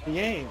 Reports He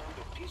ain't.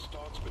 that peace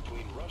talks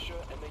between Russia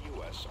and the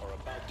U.S. are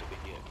about to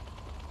begin.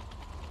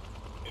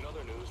 In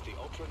other news, the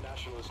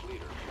ultranationalist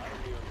leader,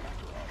 Vladimir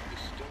Makarov, is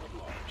still at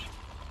large.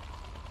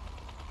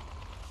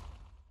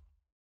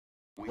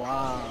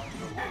 Wow.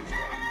 The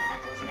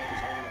president is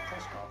holding a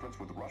press conference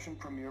with Russian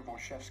Premier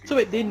Borshevsky. So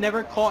wait, they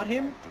never caught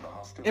him?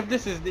 If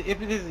this is the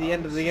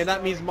end of the game,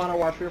 that means Modern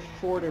Warfare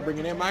 4 they're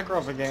bringing in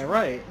Makarov again,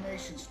 right?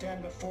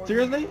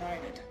 Seriously?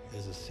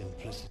 There's a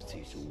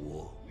simplicity to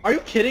war. Are you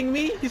kidding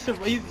me? He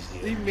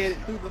made it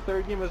through the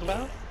third game as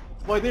well?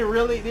 Boy, they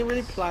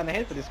really plan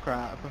ahead for this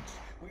crap.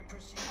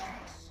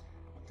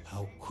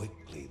 How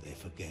quickly they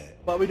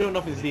forget. But we don't know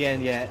if it's the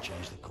end yet. To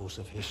change the course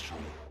of history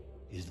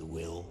is the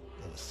will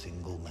of a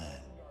single man.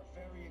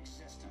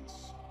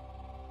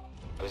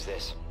 Who's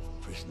this?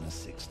 Prisoner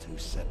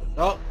 627.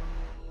 Oh.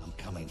 I'm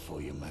coming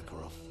for you,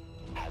 Makarov.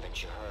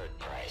 Haven't you heard,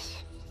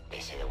 Price? They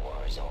say the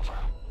war is over.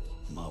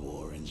 My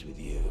war ends with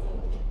you.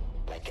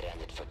 Like it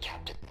ended for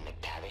Captain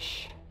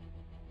MacTavish.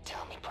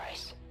 Tell me,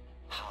 Price,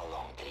 how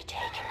long did it take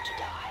him to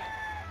die?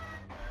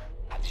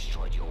 I've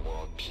destroyed your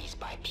world piece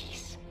by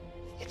piece.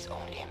 It's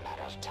only a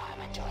matter of time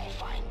until I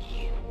find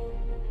you.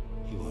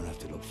 You won't have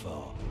to look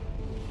far.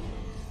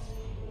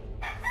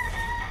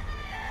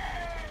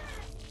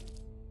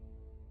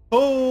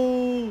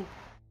 Oh!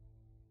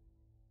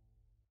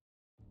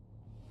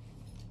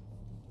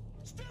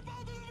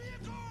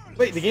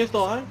 Wait, the game's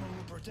still on?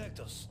 Protect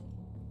us.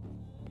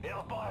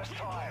 It'll buy us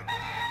time.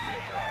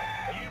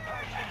 Are you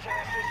patched into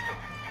our system?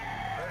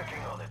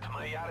 Working on it.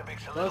 My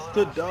Yarabik's a That's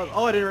still done.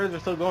 Oh, I didn't realize they're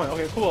still going.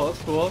 Okay, cool.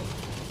 That's cool.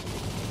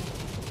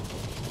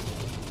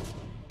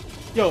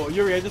 Yo,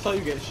 Yuri, I just saw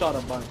you get shot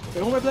up by. Wait,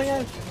 who am I playing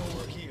as?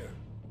 Over here.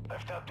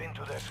 I've tapped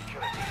into their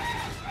security.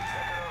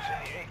 Makarov's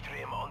in the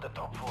atrium on the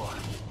top floor.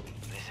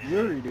 This is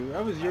Yuri, dude.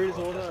 I was Yuri this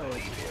whole time.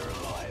 leave here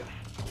alive.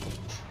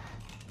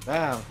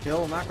 Damn,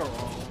 kill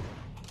Makarov.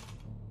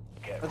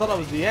 I thought that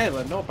was the end,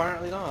 but no,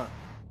 apparently not.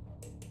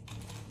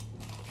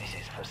 This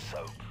is for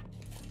soap.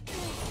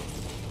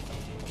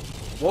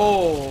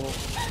 Whoa!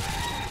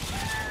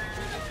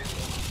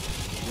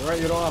 You're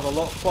right, you don't have a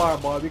lot far,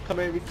 boy. We come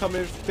in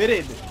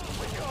fitted.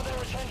 We've got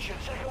their attention.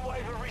 Second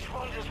wave of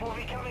responders will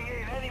be coming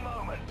in any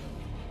moment.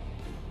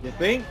 You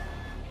think?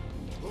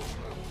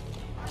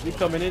 We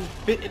coming in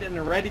fitted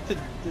and ready to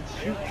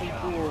shoot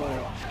people.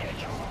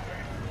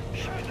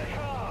 Shoot the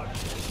cards.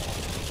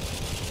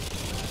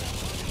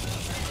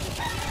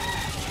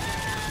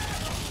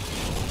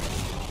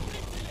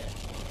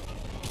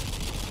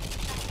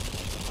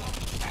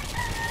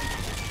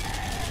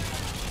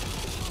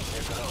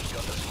 Makarov's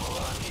got the small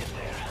army in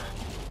there.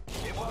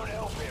 It won't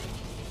help him.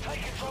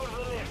 Take control of the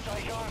lift.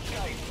 They can't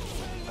escape.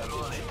 I'm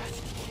on it.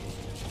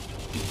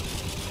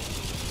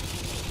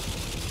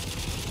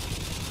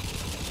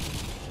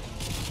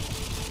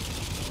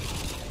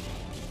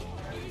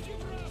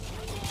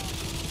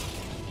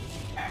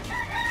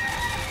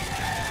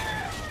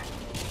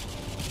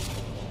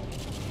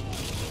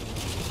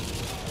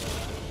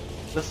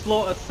 The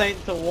slow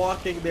ascent to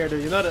walking there,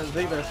 dude. You know that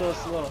thing, they're so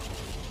slow.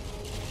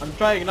 I'm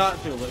trying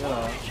not to, but you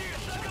know.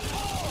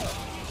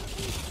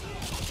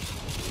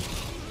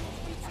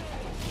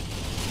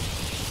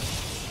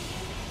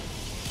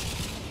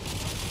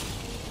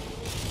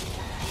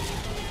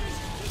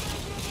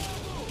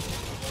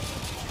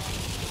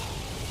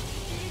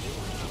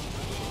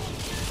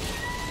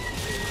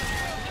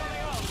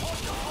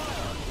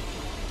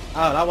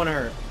 Oh, that one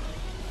hurt.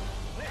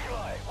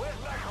 Nikolai, where's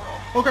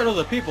Makarov? Okay, those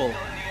are people.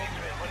 Still in the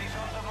atrium, but he's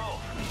on the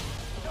move.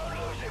 Don't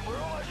lose him,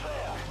 we're almost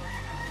there.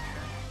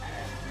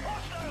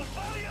 Hostile,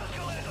 follow the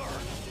escalator!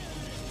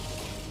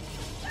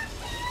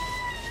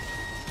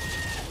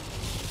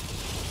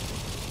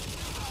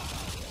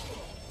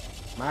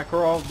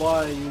 Makarov,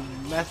 boy, you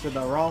messed with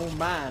the wrong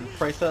man.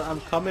 Price said,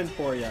 I'm coming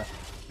for you.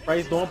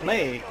 Price don't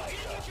play.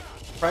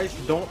 Price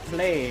don't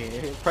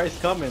play. Price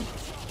coming.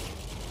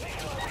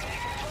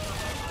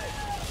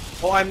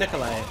 Oh, I'm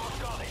Nikolai.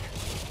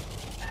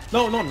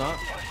 No, no, I'm not.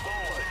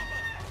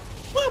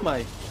 Where am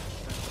I?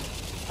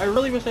 I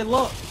really wish I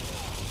looked.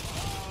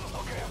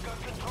 Okay, I've got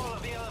control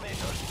of the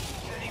elevators.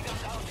 Sending them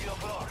down to your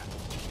floor.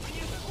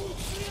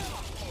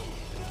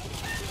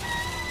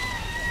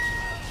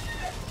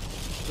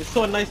 It's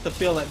so nice to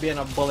feel like being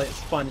a bullet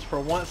sponge.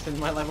 For once in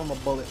my life, I'm a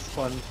bullet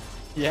sponge.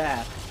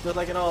 Yeah, just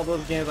like in all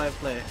those games I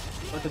play.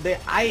 But today,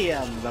 I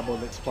am the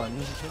bullet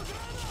sponge.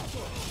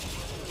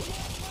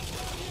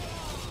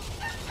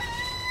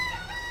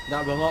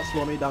 That will not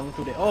slow me down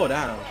today. Oh,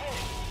 damn.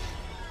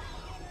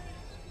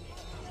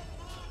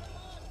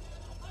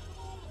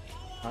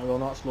 That will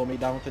not slow me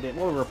down today.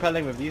 Oh, we're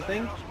repelling with these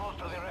things?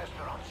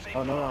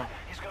 Oh, no, no.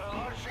 He's got a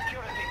large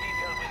security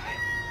detail with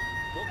him.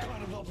 What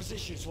kind of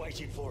opposition's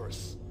waiting for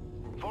us?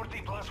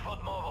 40+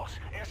 foot mobiles,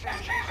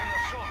 SMGs and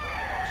assault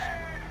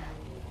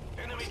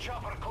rifles. Enemy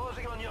chopper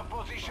closing on your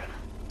position.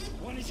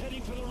 One is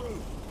heading for the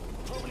roof.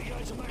 Probably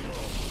going to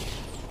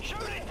Makarov.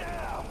 Shoot it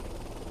down!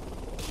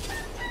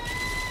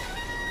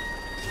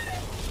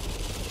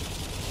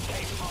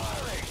 Keep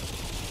firing!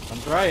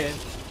 I'm trying.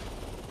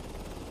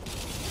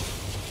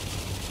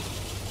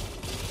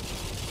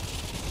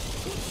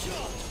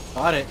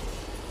 Got it.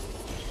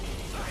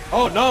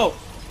 Oh no!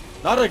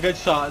 Not a good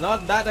shot.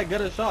 Not that a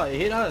good a shot. It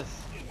hit us.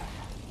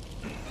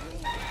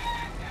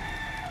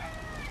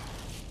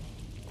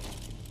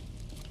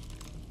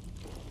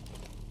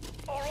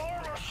 Our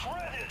armor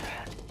shredded!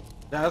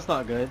 Yeah, that's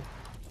not good.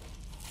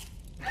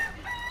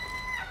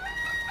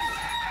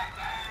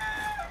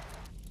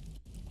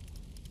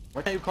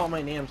 Why can't you call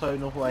my name so I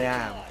know who I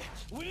am?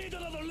 We need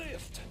another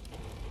lift.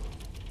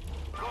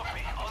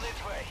 Copy, on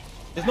its way.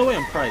 There's no way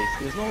I'm priced.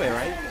 There's no way,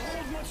 right?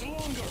 Hold much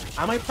longer.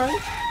 Am I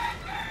priced?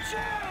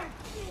 Jump!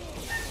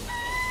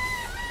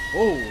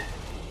 Oh.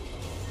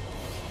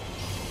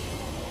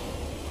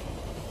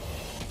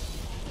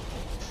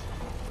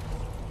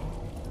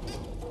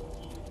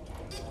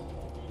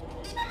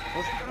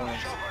 What's the point?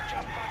 Chopper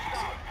just touched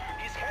down.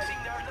 He's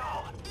heading there now.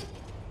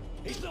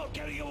 He's not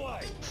getting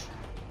away.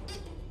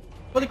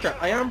 Holy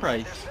crap, I am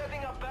priced. They're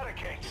setting up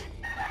barricades.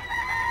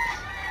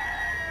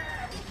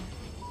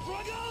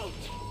 Frag out!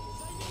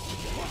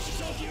 Watch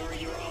yourself, Yuri.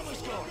 Your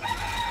armor's gone.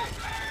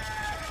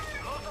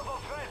 Notable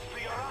threats to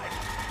your right.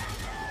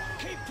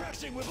 Keep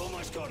pressing. We've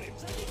almost got him.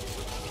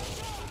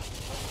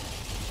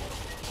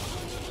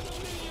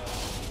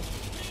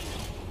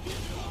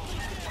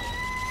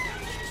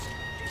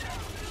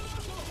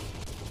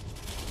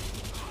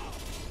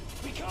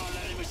 We can't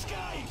let him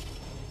escape.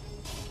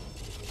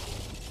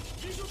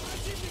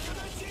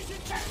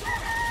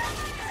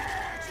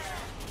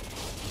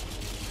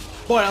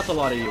 Boy, that's a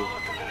lot of you.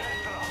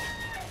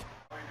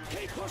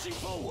 Keep pushing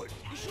forward.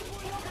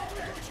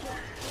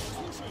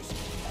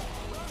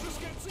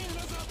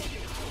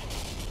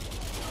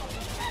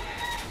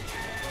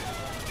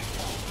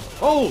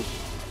 Oh!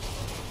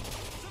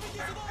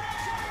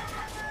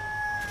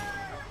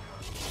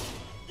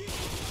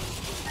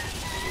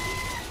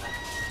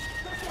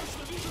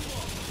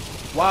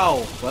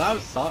 Wow, well that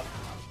was suck.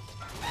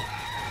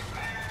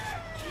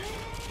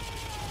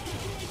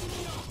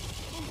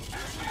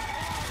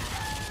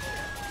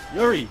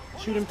 Yuri,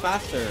 shoot him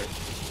faster.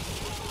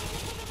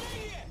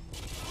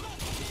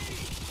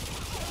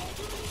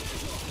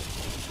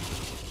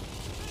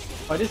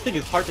 Oh, this thing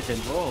is hard to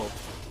control.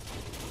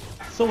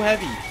 So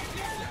heavy.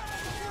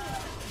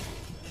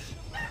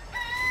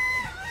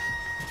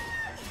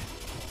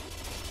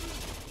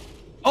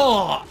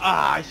 Oh,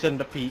 I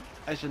shouldn't have peeked.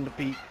 I shouldn't have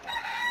peeked.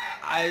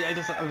 I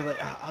was like,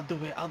 I'll do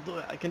it,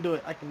 I can do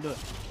it.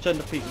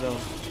 Shouldn't have peeked though.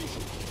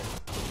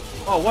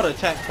 Oh, what a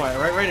checkpoint,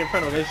 right in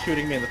front of a guy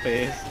shooting me in the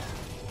face.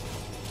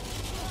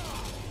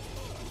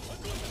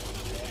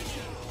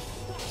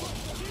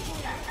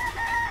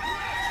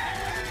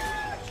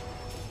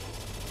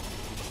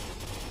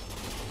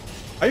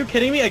 Are you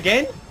kidding me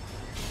again?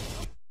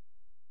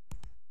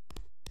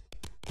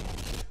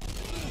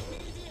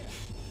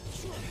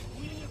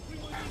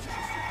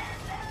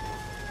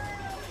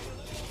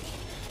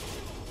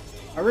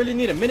 I really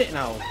need a minute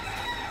now.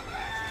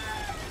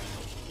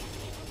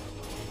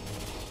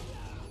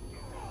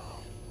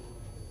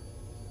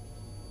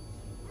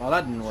 Well,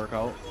 that didn't work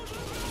out.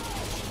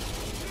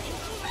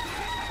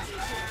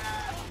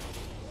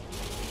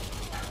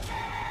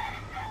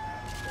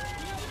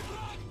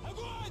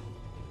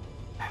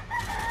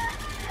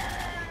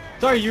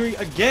 Sorry, Yuri,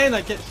 again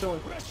I kept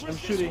showing. I'm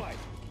shooting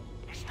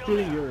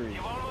Yuri.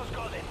 You've almost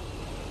got it.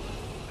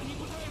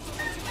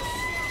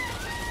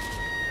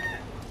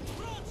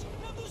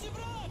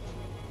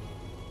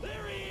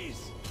 There he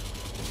is.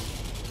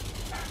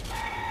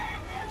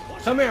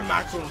 Come here,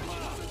 Makarov.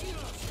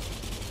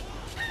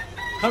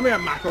 Come here,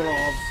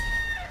 Makarov.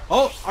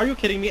 Oh, are you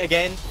kidding me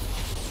again?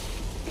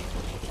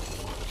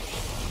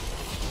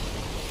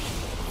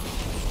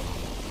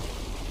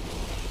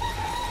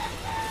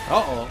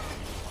 Uh-oh.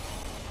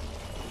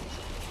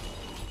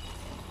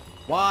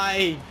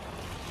 Why?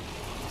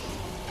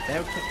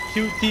 Damn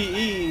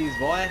QTEs,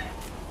 boy.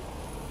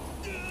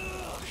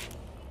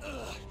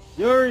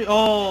 Yuri,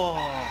 oh.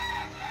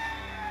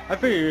 I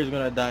figured he was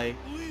gonna die.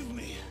 Leave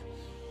me.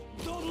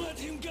 Don't let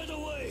him get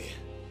away.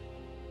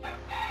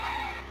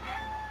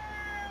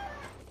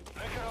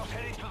 Makarov's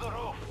heading to the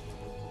roof.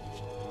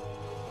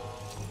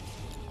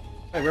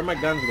 Hey, where'd my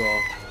guns go?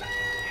 He's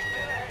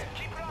still ahead.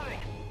 Keep running.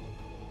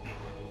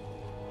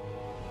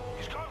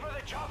 He's going for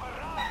the chopper.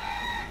 Run.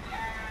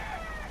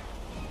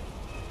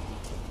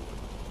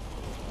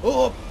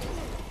 Oh!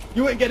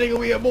 You ain't getting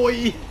away,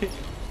 boy!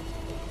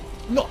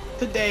 Not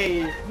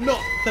today!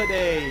 Not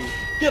today!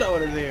 Get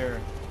out of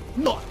there!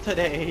 Not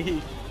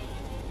today!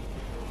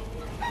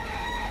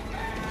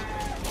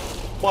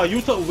 Wow,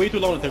 you took way too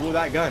long to take with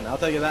that gun, I'll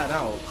tell you that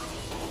now.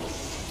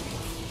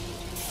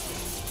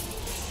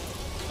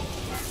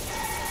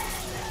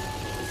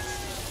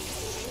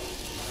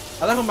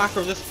 I like how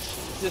Makarov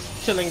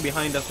just chilling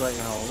behind us right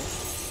now.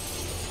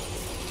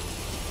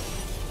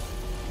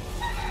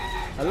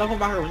 I love how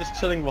Makarov was just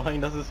chilling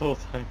behind us this whole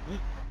time.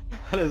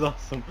 That is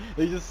awesome.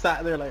 He just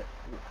sat there like,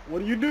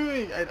 what are you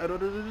doing? I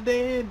don't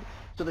understand.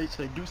 Should I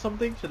do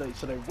something? Should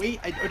I wait?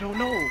 I don't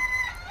know.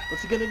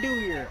 What's he gonna do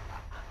here?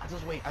 I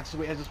just wait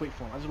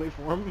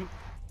for him.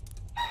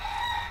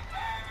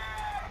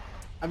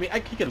 I mean,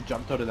 he could have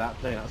jumped out of that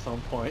plane at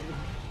some point.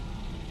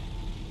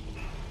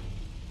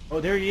 Oh,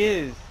 there he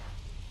is.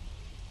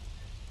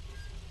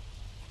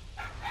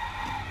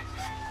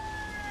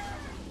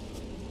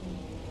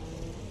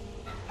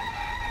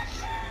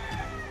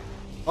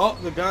 Oh,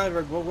 the gun,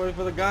 we're waiting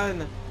for the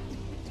gun.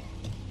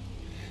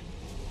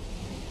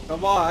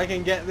 Come on, I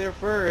can get there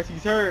first.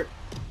 He's hurt.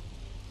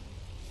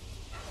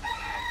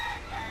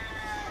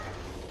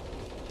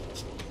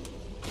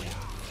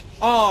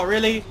 Oh,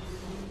 really?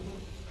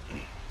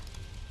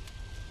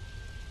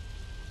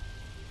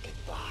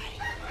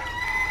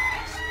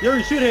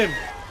 Yuri, shoot him!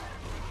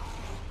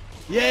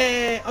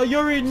 Yeah! Oh,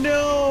 Yuri,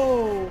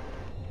 no!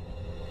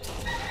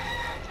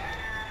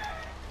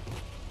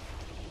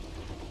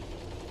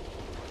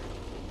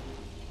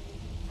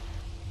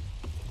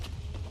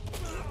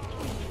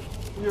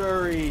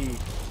 Yuri!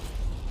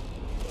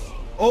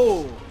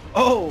 Oh!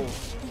 Oh!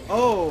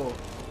 Oh!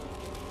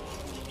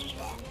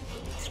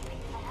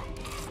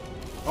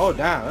 Oh,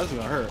 damn, that's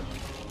gonna hurt.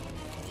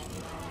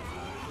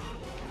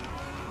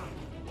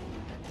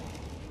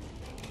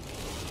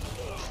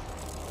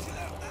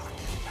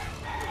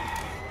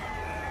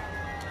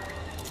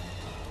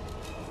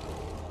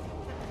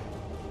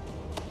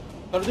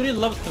 Call of Duty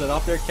loves killing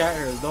off their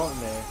characters, don't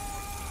they?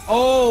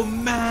 Oh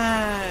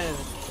man!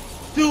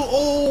 Dude,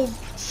 oh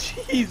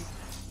jeez!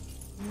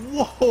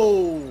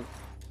 Whoa!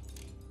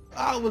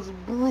 That was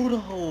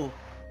brutal!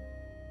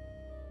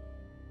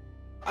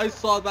 I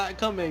saw that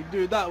coming,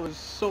 dude, that was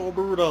so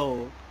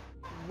brutal!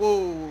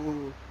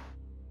 Whoa!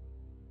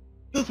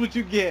 That's what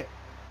you get!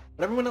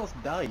 But everyone else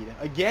died.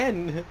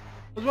 Again!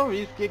 What's wrong with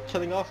you? Keep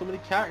killing off so many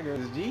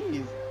characters,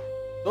 jeez!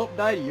 Dope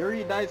died,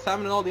 Yuri died,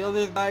 Sam and all the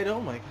others died,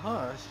 oh my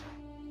gosh!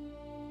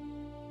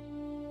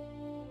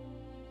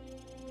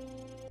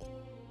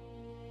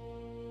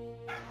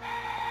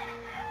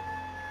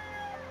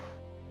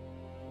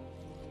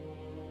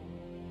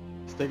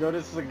 Stick out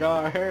this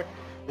cigar.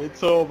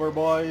 It's over,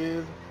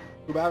 boys.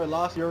 Too bad we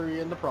lost Yuri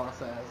in the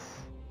process.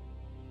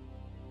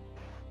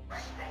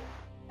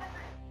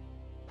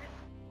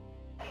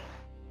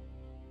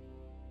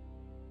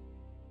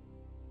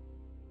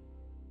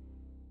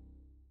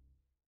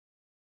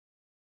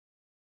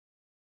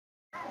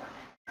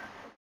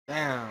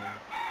 Damn.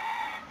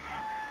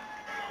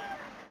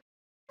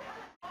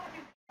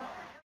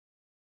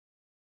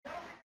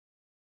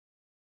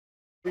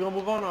 We gonna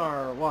move on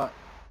or what?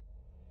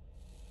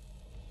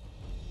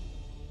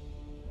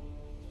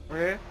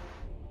 Okay.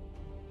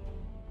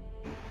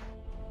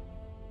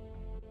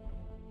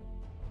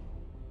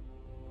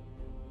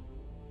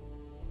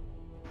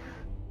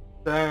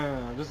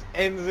 Damn, just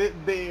ends it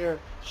there.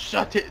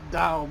 Shut it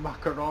down,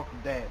 Makarov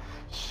dead.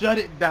 Shut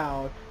it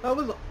down. That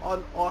was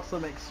an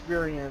awesome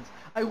experience.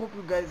 I hope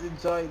you guys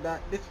enjoyed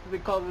that. This has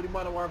been Call of Duty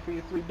Modern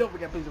Warfare 3. Don't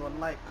forget, please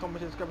like,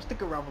 comment, subscribe,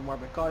 stick around for more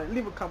content.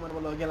 Leave a comment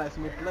below again, like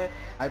me play.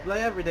 I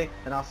play every day,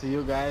 and I'll see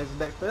you guys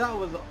next time. That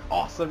was an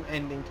awesome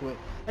ending to it.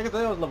 Like I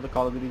said, I always love the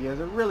Call of Duty games.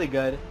 They're really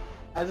good.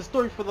 As a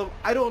story for them,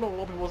 I don't know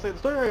what people say. The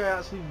story I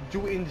actually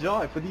do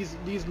enjoy for these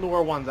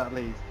newer ones at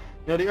least.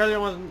 You know, the earlier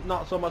ones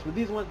not so much, but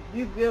these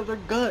games are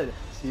good.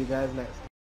 See you guys next time.